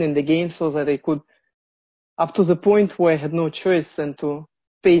again and again, so that I could, up to the point where I had no choice than to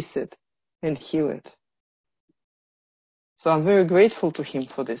face it and heal it. So I'm very grateful to him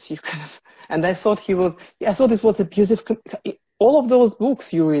for this. And I thought it was abusive. All of those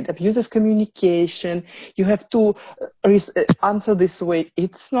books you read, abusive communication, you have to answer this way.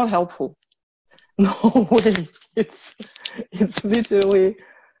 It's not helpful. No way. It's literally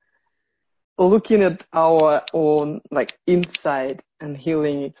looking at our own, like, inside and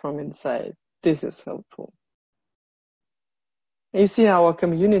healing it from inside. This is helpful. You see our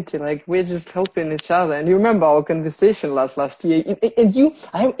community, like, we're just helping each other. And you remember our conversation last year. And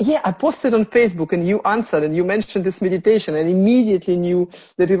I posted on Facebook, and you answered, and you mentioned this meditation, and immediately knew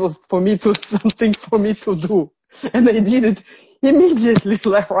that it was something for me to do. And I did it immediately,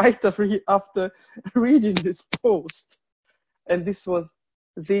 like right after reading this post. And this was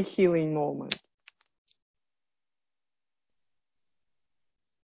the healing moment.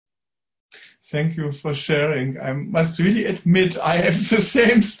 Thank you for sharing. I must really admit I have the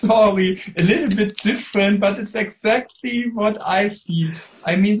same story, a little bit different, but it's exactly what I feel.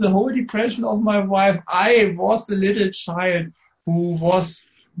 I mean, the whole depression of my wife, I was a little child who was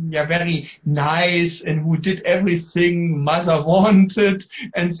very nice and who did everything mother wanted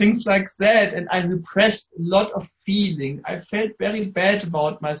and things like that. And I repressed a lot of feeling. I felt very bad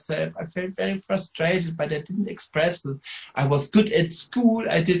about myself. I felt very frustrated, but I didn't express it. I was good at school.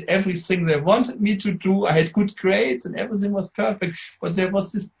 I did everything they wanted me to do. I had good grades and everything was perfect. But there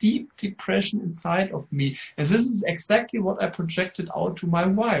was this deep depression inside of me. And this is exactly what I projected out to my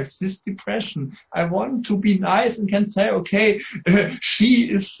wife, this depression. I want to be nice and can say, okay, she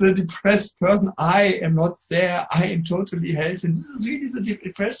is the depressed person. I am not there. I am totally healthy. And this is really the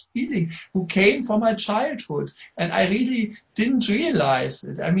depressed feeling who came from my childhood. And I really didn't realize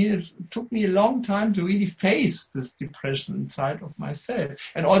it. I mean, it took me a long time to really face this depression inside of myself.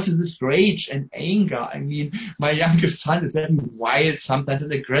 And also this rage and anger. I mean, my youngest son is very wild, sometimes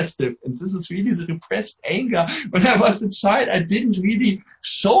and aggressive. And this is really the repressed anger. When I was a child, I didn't really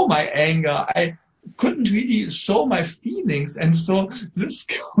show my anger. I couldn't really show my feelings. And so this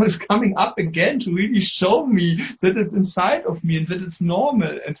was coming up again to really show me that it's inside of me and that it's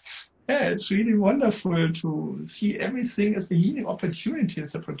normal. And Yeah, it's really wonderful to see everything as a healing opportunity,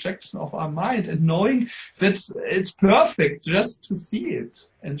 as a projection of our mind, and knowing that it's perfect just to see it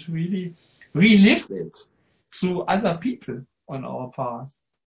and really relive it through other people on our path.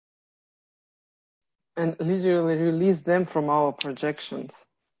 And literally release them from our projections.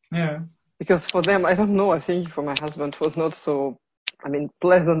 Yeah. Because for them, I don't know, I think for my husband it was not so,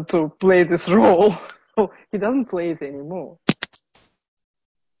 pleasant to play this role. He doesn't play it anymore.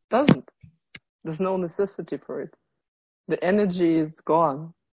 Doesn't. There's no necessity for it. The energy is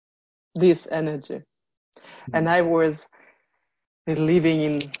gone. This energy. And I was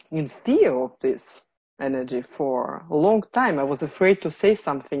living in fear of this energy for a long time. I was afraid to say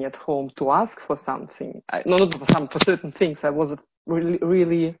something at home, to ask for something. For certain things. I was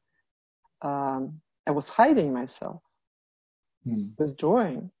really, I was hiding myself,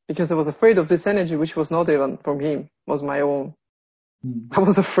 withdrawing, because I was afraid of this energy, which was not even from him, was my own. I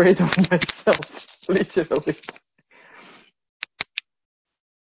was afraid of myself, literally.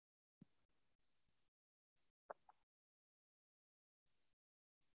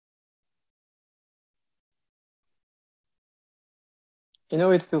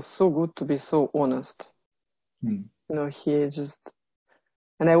 It feels so good to be so honest. He just,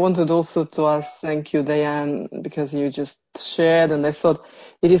 and I wanted also to ask, thank you, Diane, because you just shared, and I thought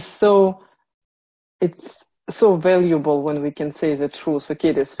it's so valuable when we can say the truth.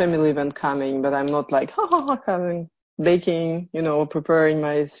 Okay, there's family event coming, but I'm not like, coming, baking, preparing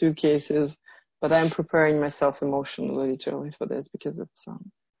my suitcases, but I'm preparing myself emotionally, literally for this, because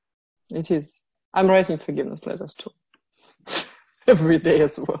I'm writing forgiveness letters too. Every day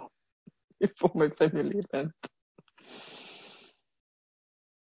as well, before my family event.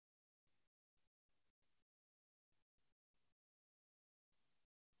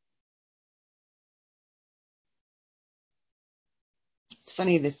 It's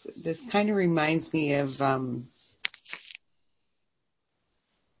funny, this kind of reminds me of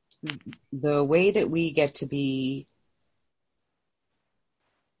the way that we get to be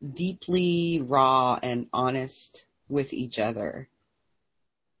deeply raw and honest with each other.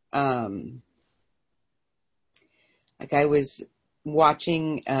 Like I was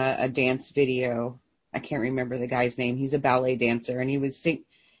watching a dance video. I can't remember the guy's name. He's a ballet dancer, and he was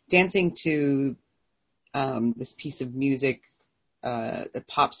dancing to this piece of music, a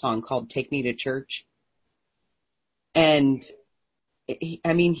pop song called "Take Me to Church." And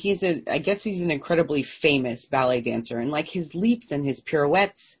I guess he's an incredibly famous ballet dancer, and like his leaps and his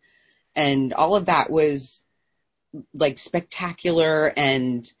pirouettes and all of that was like spectacular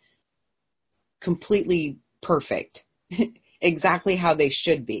and completely perfect, exactly how they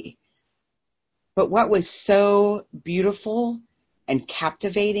should be. But what was so beautiful and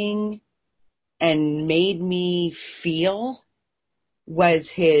captivating and made me feel was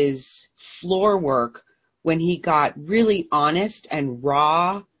his floor work when he got really honest and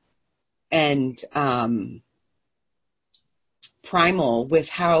raw and primal with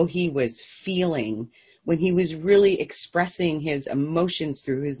how he was feeling, when he was really expressing his emotions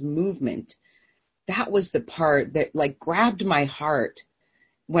through his movement. That was the part that like grabbed my heart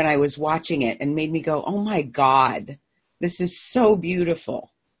when I was watching it and made me go, oh my God, this is so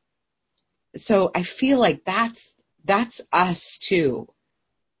beautiful. So I feel like that's us too.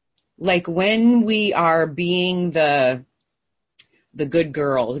 Like when we are being the good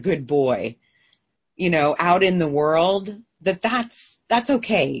girl, the good boy, out in the world, that's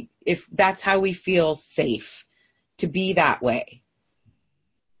okay if that's how we feel safe to be that way,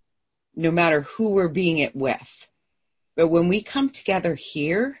 no matter who we're being it with. But when we come together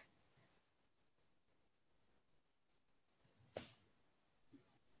here,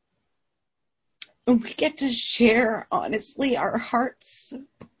 and we get to share honestly our hearts,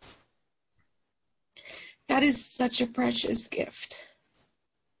 that is such a precious gift.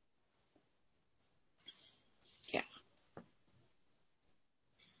 Yeah.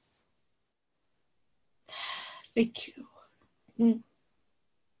 Thank you.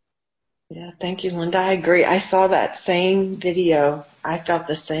 Yeah, thank you, Linda. I agree. I saw that same video. I felt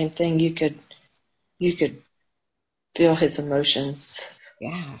the same thing. You could feel his emotions.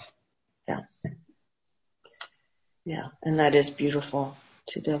 Yeah. Yeah. Yeah. And that is beautiful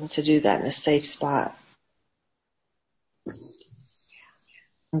to be able to do that in a safe spot.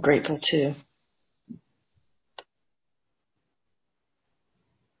 I'm grateful too.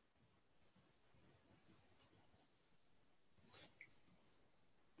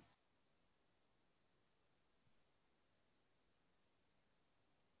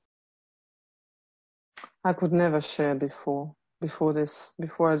 I could never share before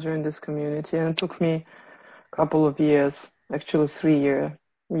I joined this community, and it took me a couple of years, actually 3 years,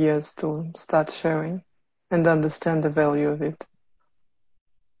 years to start sharing and understand the value of it.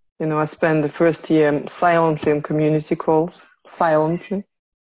 You know, I spent the first year silently in community calls, silently.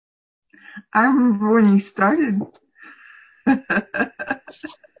 I remember when you started.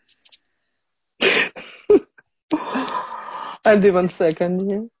 And even second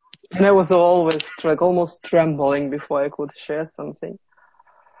year. And I was always like almost trembling before I could share something.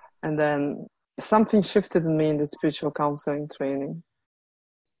 And then something shifted in me in the spiritual counseling training.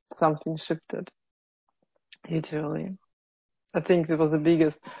 Something shifted. Literally. I think it was the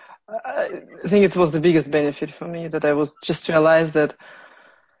biggest benefit for me, that I was just realized that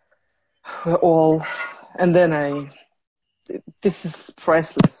we're all, and then this is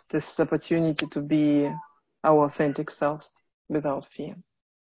priceless, this opportunity to be our authentic selves without fear.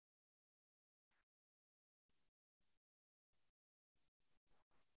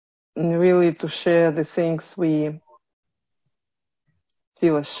 And really to share the things we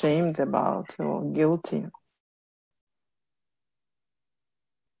feel ashamed about or guilty.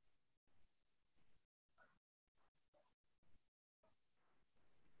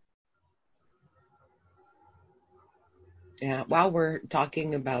 Yeah, while we're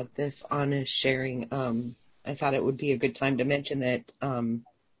talking about this honest sharing, I thought it would be a good time to mention that, and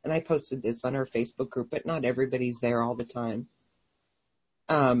I posted this on our Facebook group, but not everybody's there all the time.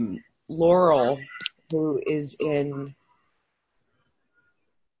 Laurel, who is in,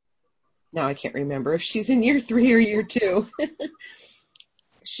 now I can't remember if she's in year 3 or year 2.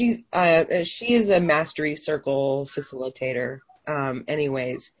 She is a mastery circle facilitator.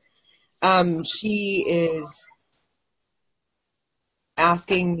 She is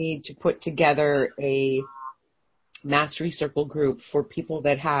asking me to put together a mastery circle group for people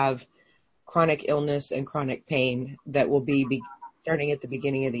that have chronic illness and chronic pain that will be starting at the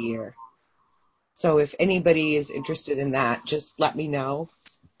beginning of the year. So if anybody is interested in that, just let me know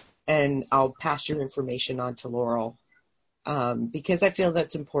and I'll pass your information on to Laurel. Because I feel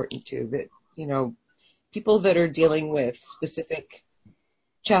that's important too, that, you know, people that are dealing with specific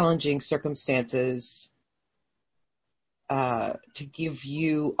challenging circumstances, to give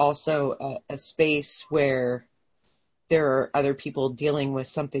you also a space where there are other people dealing with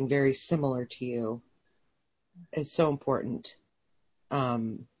something very similar to you is so important.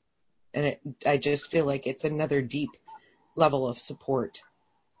 I just feel like it's another deep level of support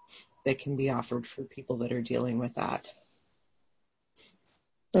that can be offered for people that are dealing with that.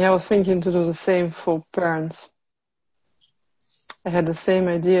 Yeah, I was thinking to do the same for parents. I had the same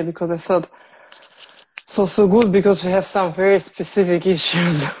idea because I thought it's also good because we have some very specific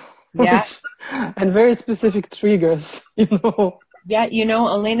issues. Yeah. And very specific triggers, you know. Yeah, you know,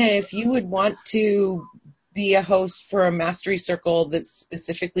 Elena, if you would want to be a host for a mastery circle that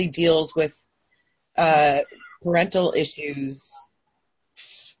specifically deals with parental issues,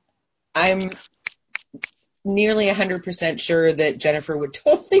 I'm nearly 100% sure that Jennifer would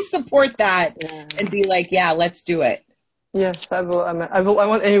totally support that and be like, yeah, let's do it. Yes, I will. I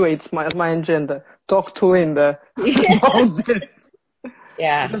want, anyway, it's my agenda. Talk to Linda about this.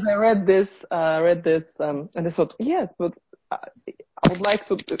 Yeah. Because I read this, and I thought, yes, but I would like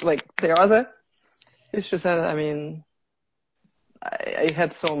to, like, there are other issues, and I mean, I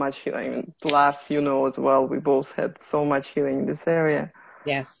had so much healing. Lars, you know as well, we both had so much healing in this area.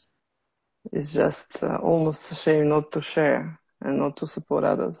 Yes. It's just almost a shame not to share and not to support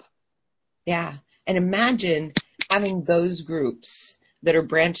others. Yeah. And imagine having those groups that are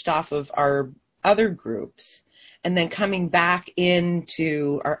branched off of our other groups and then coming back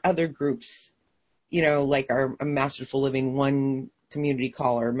into our other groups, you know, like our Masterful Living 1 community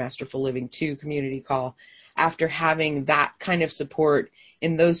call or Masterful Living 2 community call, after having that kind of support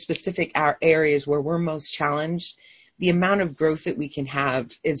in those specific areas where we're most challenged, the amount of growth that we can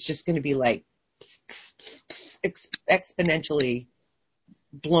have is just going to be like exponentially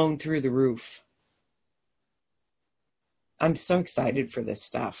blown through the roof. I'm so excited for this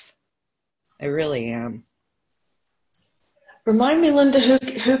stuff. I really am. Remind me, Linda,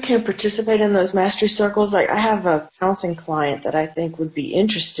 who can participate in those mastery circles? Like, I have a counseling client that I think would be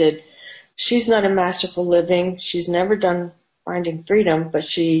interested. She's not in Masterful Living. She's never done Finding Freedom, but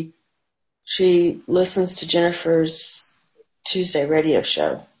she listens to Jennifer's Tuesday radio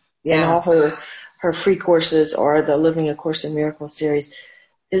show. Yeah. And all her free courses are the Living A Course in Miracles series.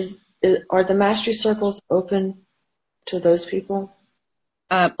 Are the mastery circles open to those people?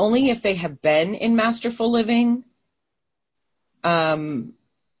 Only if they have been in Masterful Living. The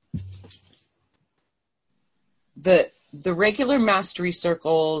regular mastery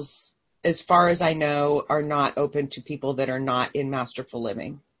circles, as far as I know, are not open to people that are not in Masterful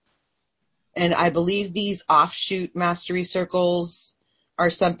Living. And I believe these offshoot mastery circles are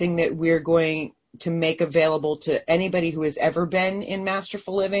something that we're going to make available to anybody who has ever been in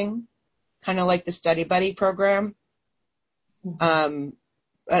Masterful Living, kind of like the Study Buddy program. But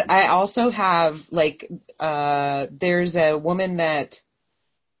I also have, like, there's a woman that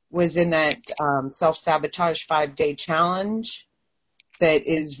was in that self-sabotage 5-day challenge that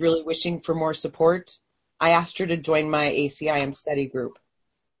is really wishing for more support. I asked her to join my ACIM study group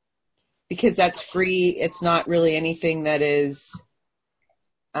because that's free. It's not really anything that is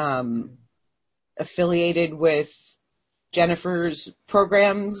affiliated with Jennifer's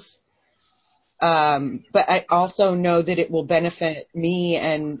programs. But I also know that it will benefit me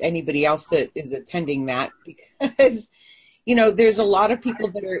and anybody else that is attending that because, you know, there's a lot of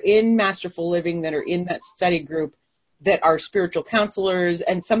people that are in Masterful Living that are in that study group that are spiritual counselors,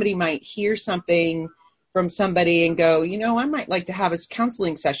 and somebody might hear something from somebody and go, you know, I might like to have a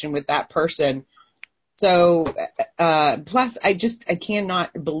counseling session with that person. So, plus I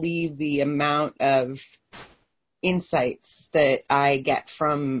cannot believe the amount of insights that I get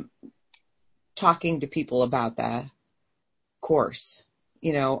from talking to people about the course,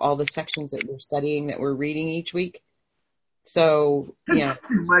 you know, all the sections that we're studying, that we're reading each week. So, yeah,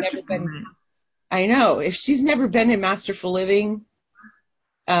 I know if she's never been in Masterful Living,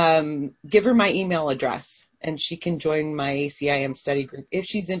 give her my email address and she can join my ACIM study group if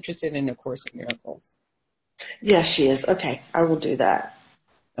she's interested in A Course in Miracles. Yes, she is. Okay, I will do that.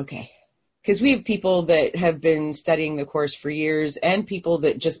 Okay. Because we have people that have been studying the course for years and people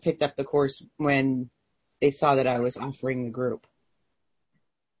that just picked up the course when they saw that I was offering the group.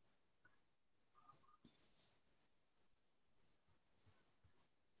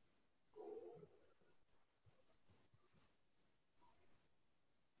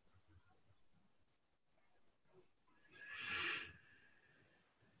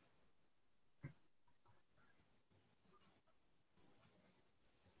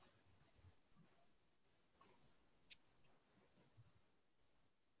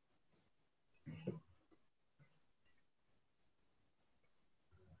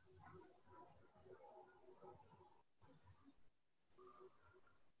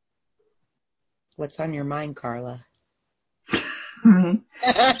 What's on your mind, Carla? Look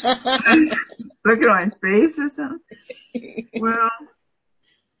at my face or something? Well,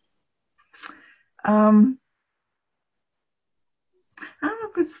 I don't know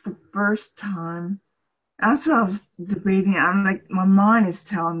if it's the first time. That's what I was debating. I'm like, my mind is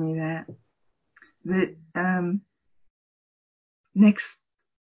telling me that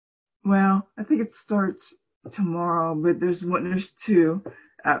I think it starts tomorrow, but there's two,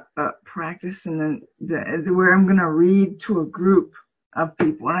 practice and then where I'm going to read to a group of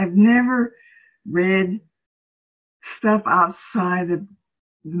people. And I've never read stuff outside of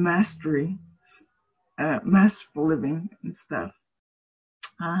the Masterful Living and stuff.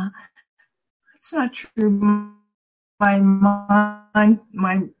 It's not true. I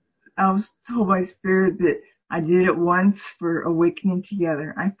was told by Spirit that I did it once for Awakening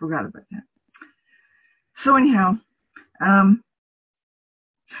Together. I forgot about that. So anyhow,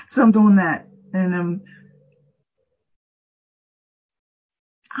 so I'm doing that, and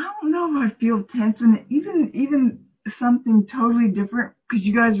I don't know if I feel tense, and even something totally different, because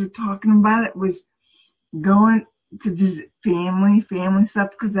you guys were talking about it, was going to visit family stuff,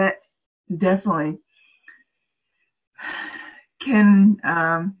 because that definitely can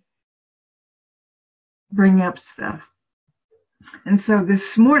bring up stuff. And so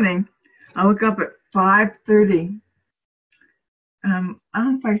this morning, I woke up at 5:30. I don't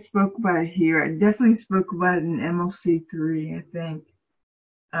know if I spoke about it here. I definitely spoke about it in MLC3, I think.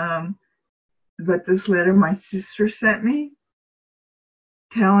 But this letter my sister sent me,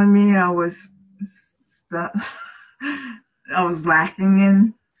 telling me I was lacking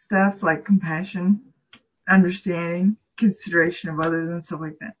in stuff like compassion, understanding, consideration of others, and stuff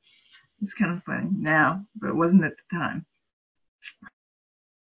like that. It's kind of funny now, but it wasn't at the time.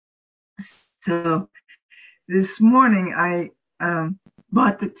 So this morning I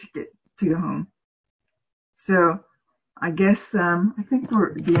bought the ticket to go home. So I guess I think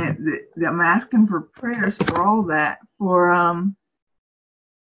I'm asking for prayers for all that. For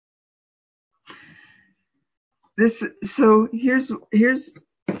this. So here's.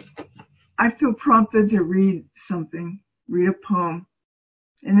 I feel prompted to read a poem,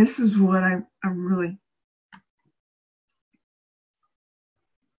 and this is what I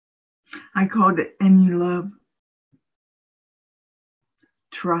called it. Any love.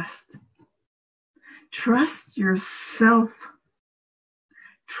 Trust. Trust yourself.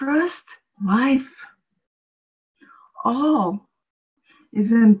 Trust life. All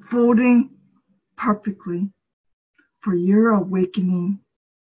is unfolding perfectly for your awakening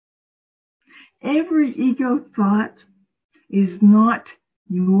Every ego thought is not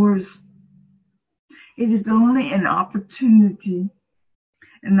yours. It is only an opportunity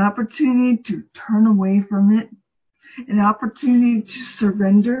to turn away from it, an opportunity to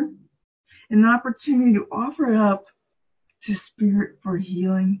surrender, an opportunity to offer it up to Spirit for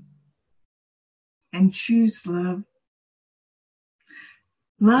healing, and choose love.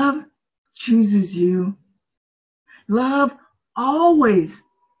 Love chooses you. Love always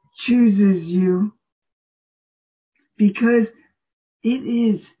chooses you because it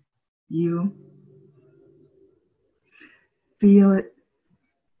is you. Feel it.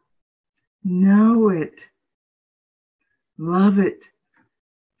 Know it. Love it.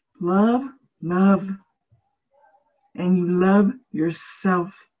 Love, love. And you love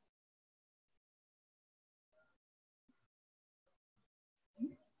yourself.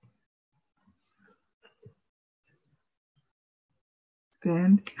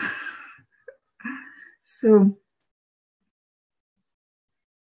 Stand. So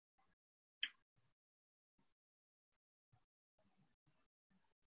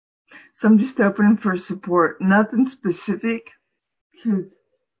I'm just opening for support. Nothing specific, because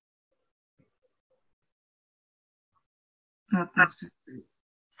nothing specific.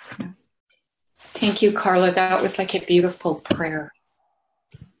 Yeah. Thank you, Carla. That was like a beautiful prayer.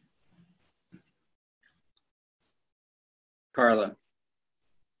 Carla,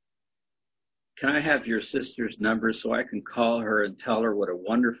 can I have your sister's number so I can call her and tell her what a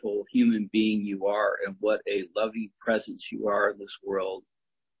wonderful human being you are and what a loving presence you are in this world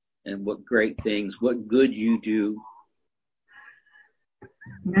and what great things, what good you do?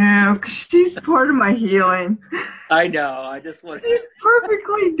 No, 'cause she's part of my healing. I know. I just want She's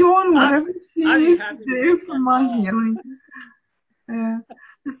perfectly doing whatever she needs to do for my healing. Yeah.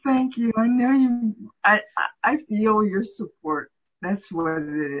 Thank you. I know you. I feel your support. That's what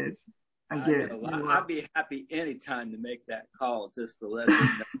it is. I get it. I'd be happy anytime to make that call just to let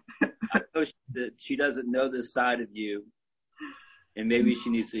her know. I know that she doesn't know this side of you, and maybe she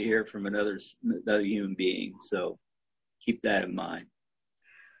needs to hear from another human being. So keep that in mind.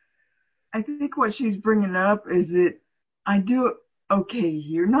 I think what she's bringing up is that I do it okay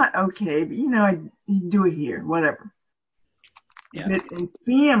here. Not okay, but I do it here, whatever. Yeah. But in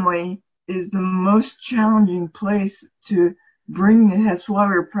family is the most challenging place to bring it. That's why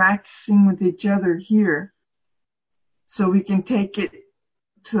we're practicing with each other here. So we can take it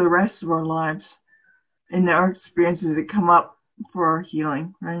to the rest of our lives and our experiences that come up for our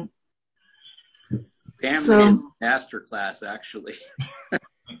healing, right? Family is master class, actually.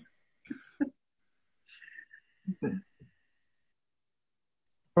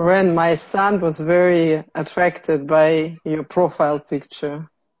 Ren, my son was very attracted by your profile picture.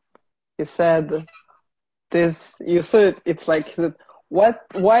 He said, you saw it, it's like, he said,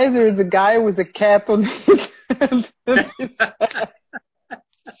 why there's a guy with a cat on his head?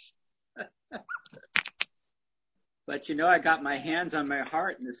 But I got my hands on my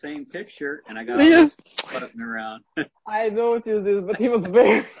heart in the same picture, and I got all this floating around. I noticed this, but he was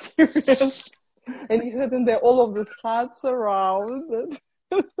very curious. And he said, and there are all of these hearts around.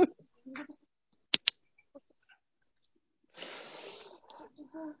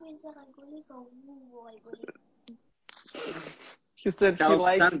 He said he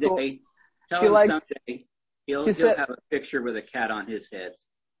likes someday, someday he'll have a picture with a cat on his head.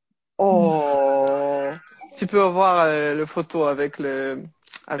 Oh, tu peux avoir le photo avec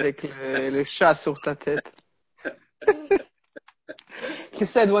le chat sur ta tête. He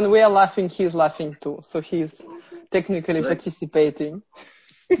said when we are laughing, he's laughing too, so he's technically participating.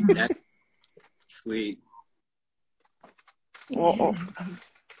 That's sweet. Oh.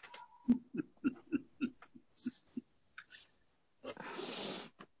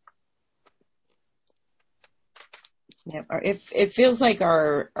 Yeah, it feels like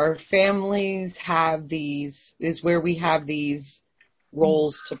our families have is where we have these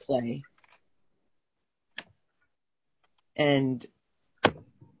roles to play. And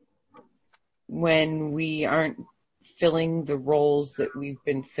when we aren't filling the roles that we've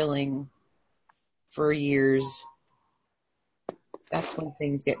been filling for years, that's when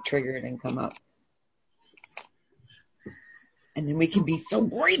things get triggered and come up. And then we can be so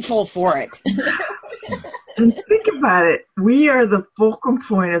grateful for it. And think about it. We are the focal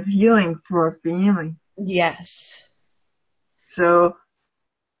point of healing for our family. Yes. So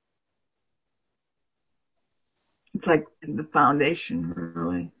it's like the foundation,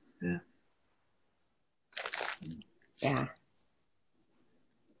 really. Yeah. Yeah.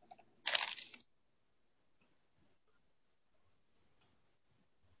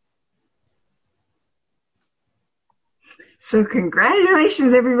 So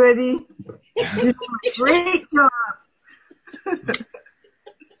congratulations, everybody. You're doing a great job.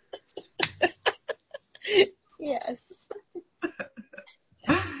 Yes.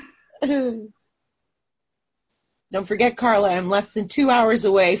 Don't forget, Carla, I'm less than 2 hours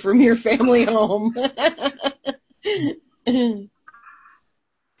away from your family home.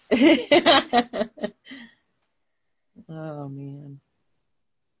 Oh, man.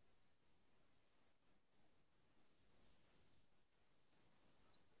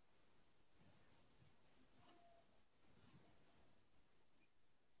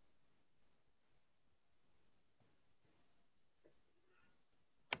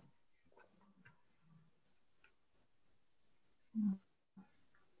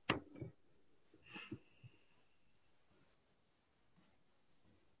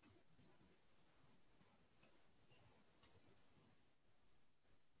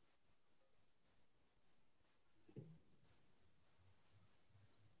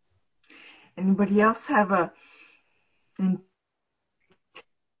 Anybody else have a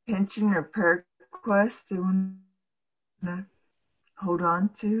intention or prayer request they want to hold on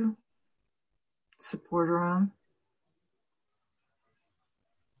to, support around?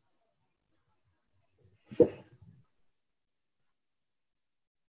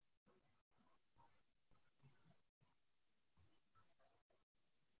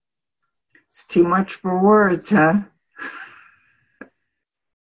 It's too much for words, huh?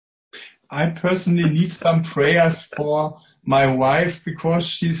 I personally need some prayers for my wife because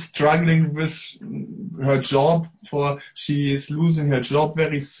she's struggling with her job. She is losing her job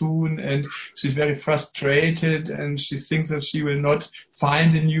very soon, and she's very frustrated, and she thinks that she will not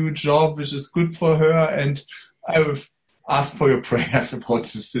find a new job, which is good for her. And I will ask for your prayers about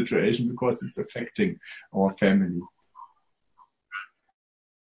this situation because it's affecting our family.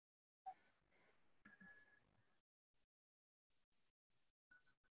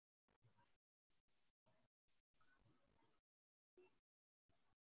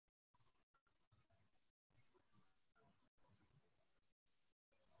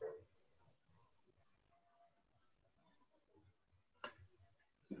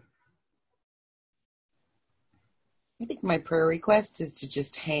 I think my prayer request is to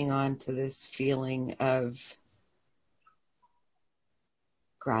just hang on to this feeling of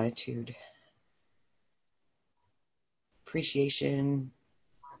gratitude, appreciation,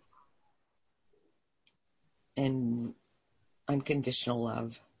 and unconditional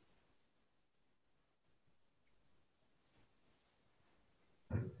love.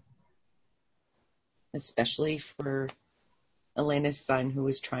 Especially for Elena's son who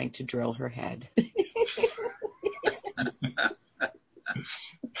was trying to drill her head.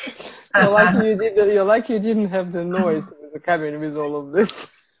 You're like you didn't have the noise in the cabin with all of this.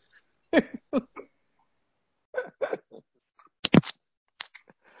 I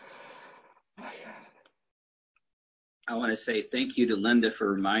want to say thank you to Linda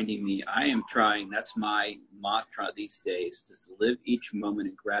for reminding me. I am trying, that's my mantra these days, just to live each moment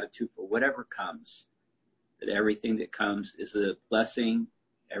in gratitude for whatever comes. That everything that comes is a blessing.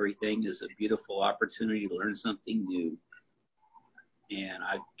 Everything is a beautiful opportunity to learn something new. And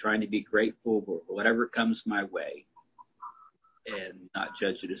I'm trying to be grateful for whatever comes my way and not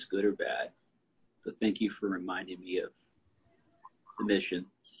judge it as good or bad. So thank you for reminding me of the mission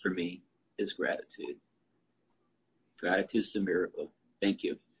for me is gratitude. Gratitude is a miracle. Thank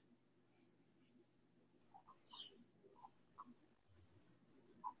you.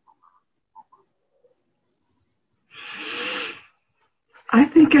 I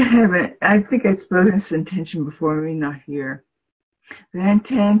think I spoke this intention before, maybe not here. But I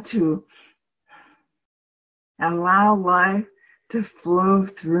intend to allow life to flow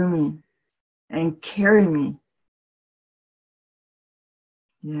through me and carry me.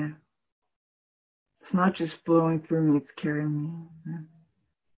 Yeah. It's not just flowing through me, it's carrying me. Yeah.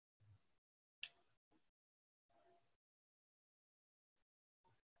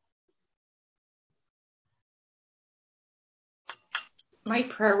 My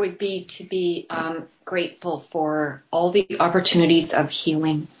prayer would be to be grateful for all the opportunities of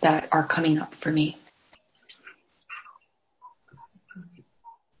healing that are coming up for me.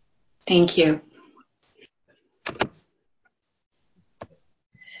 Thank you.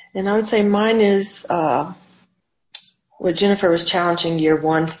 And I would say mine is what Jennifer was challenging year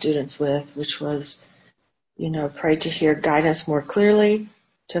one students with, which was, pray to hear guidance more clearly,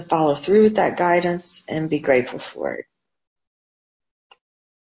 to follow through with that guidance, and be grateful for it.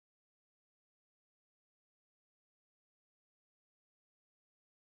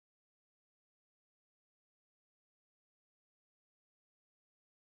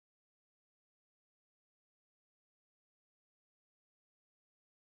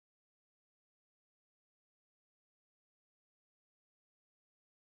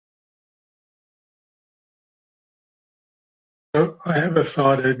 I have a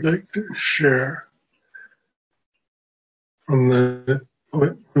thought I'd like to share from the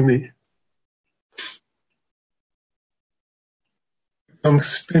poet Rumi. I'm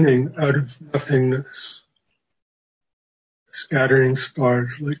spinning out of nothingness, scattering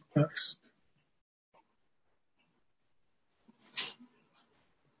stars like dust.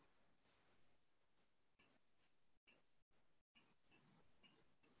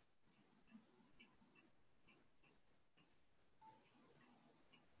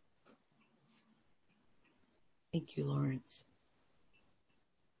 Thank you, Lawrence.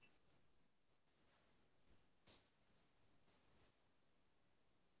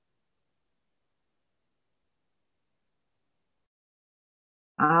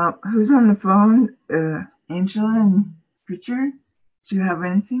 Who's on the phone? Angela and Richard? Do you have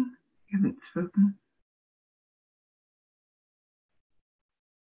anything? You haven't spoken.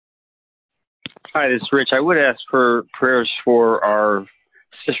 Hi, this is Rich. I would ask for prayers for our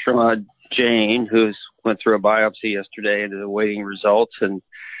sister-in-law, Jane, who's went through a biopsy yesterday and is awaiting results. And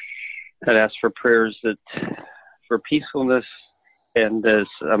I'd ask for prayers for peacefulness. And as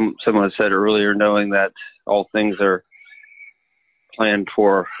someone said earlier, knowing that all things are planned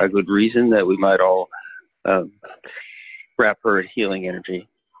for a good reason, that we might all wrap her in healing energy.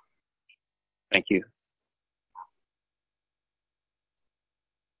 Thank you.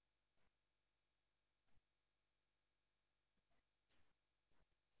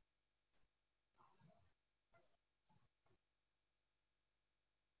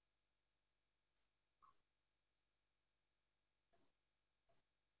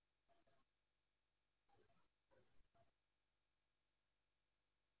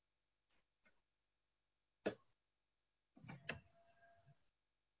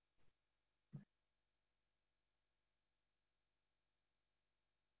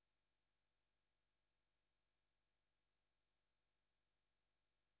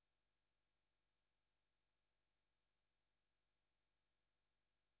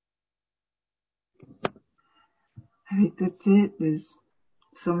 I think that's it. Does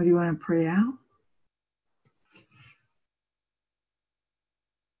somebody want to pray out?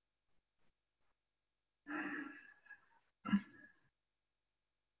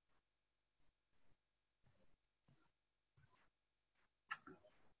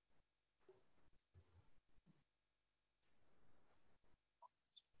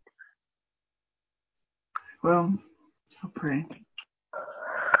 Well, I'll pray.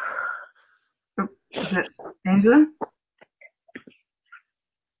 Oh, is that Angela?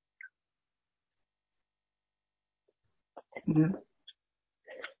 No.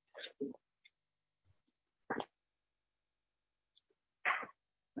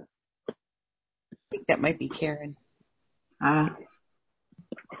 I think that might be Karen.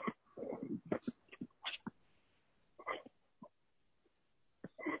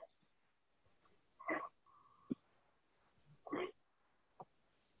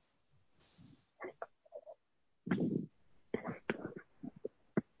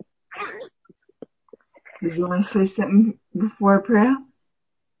 Did you want to say something before I pray out?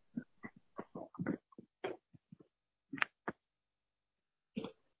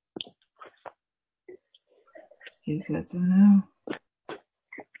 He says, no.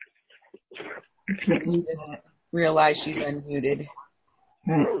 I can't read that. Realize she's unmuted.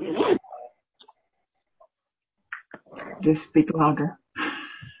 Right. Just speak louder.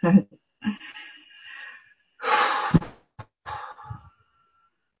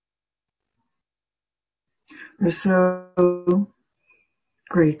 We're so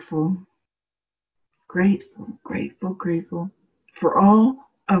grateful for all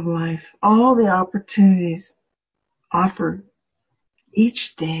of life, all the opportunities offered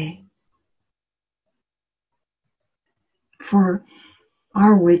each day for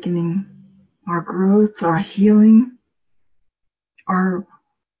our awakening, our growth, our healing, our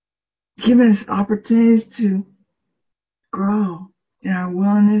giving us opportunities to grow in our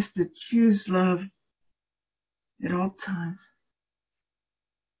willingness to choose love at all times.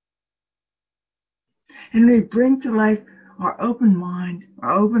 And we bring to life our open mind,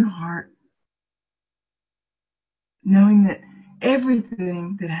 our open heart, knowing that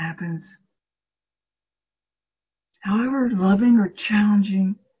everything that happens, however loving or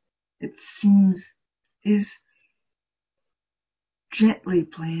challenging it seems, is gently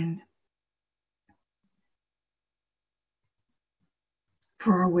planned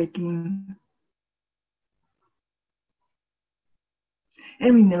for our awakening.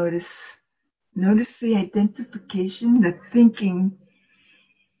 And we notice the identification, the thinking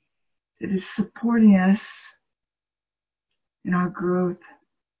that is supporting us in our growth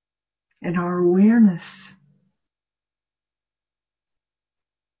and our awareness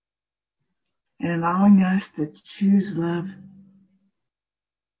and allowing us to choose love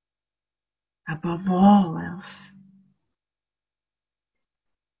above all else.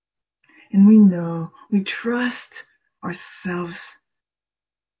 And we know, we trust ourselves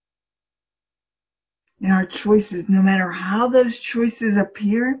and our choices, no matter how those choices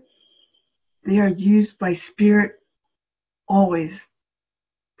appear, they are used by Spirit always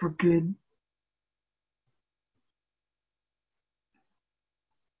for good.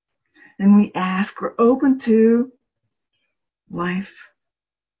 And we ask, we're open to life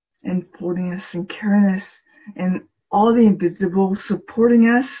and supporting us and carrying us and all the invisible supporting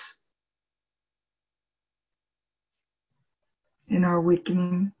us in our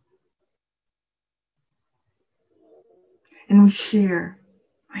awakening. And we share,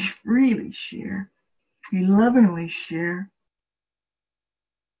 we freely share, we lovingly share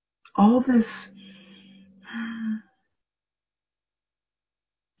all this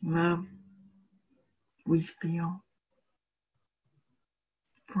love we feel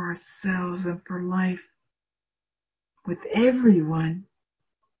for ourselves and for life with everyone,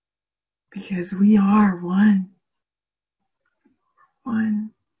 because we are one.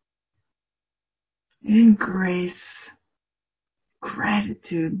 One. In grace,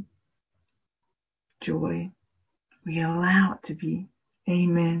 gratitude, joy, we allow it to be.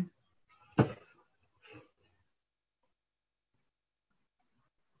 Amen.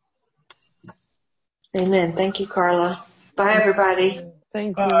 Amen. Thank you, Carla. Bye, everybody.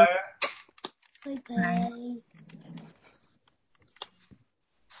 Thank you. Bye. Bye-bye.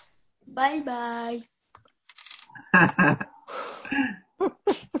 Bye-bye.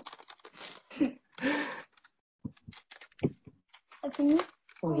 C'est fini?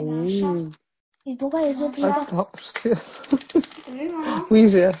 Oui. Et pourquoi les autres là? Attends, je te... Oui,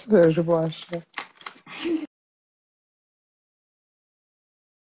 je vois.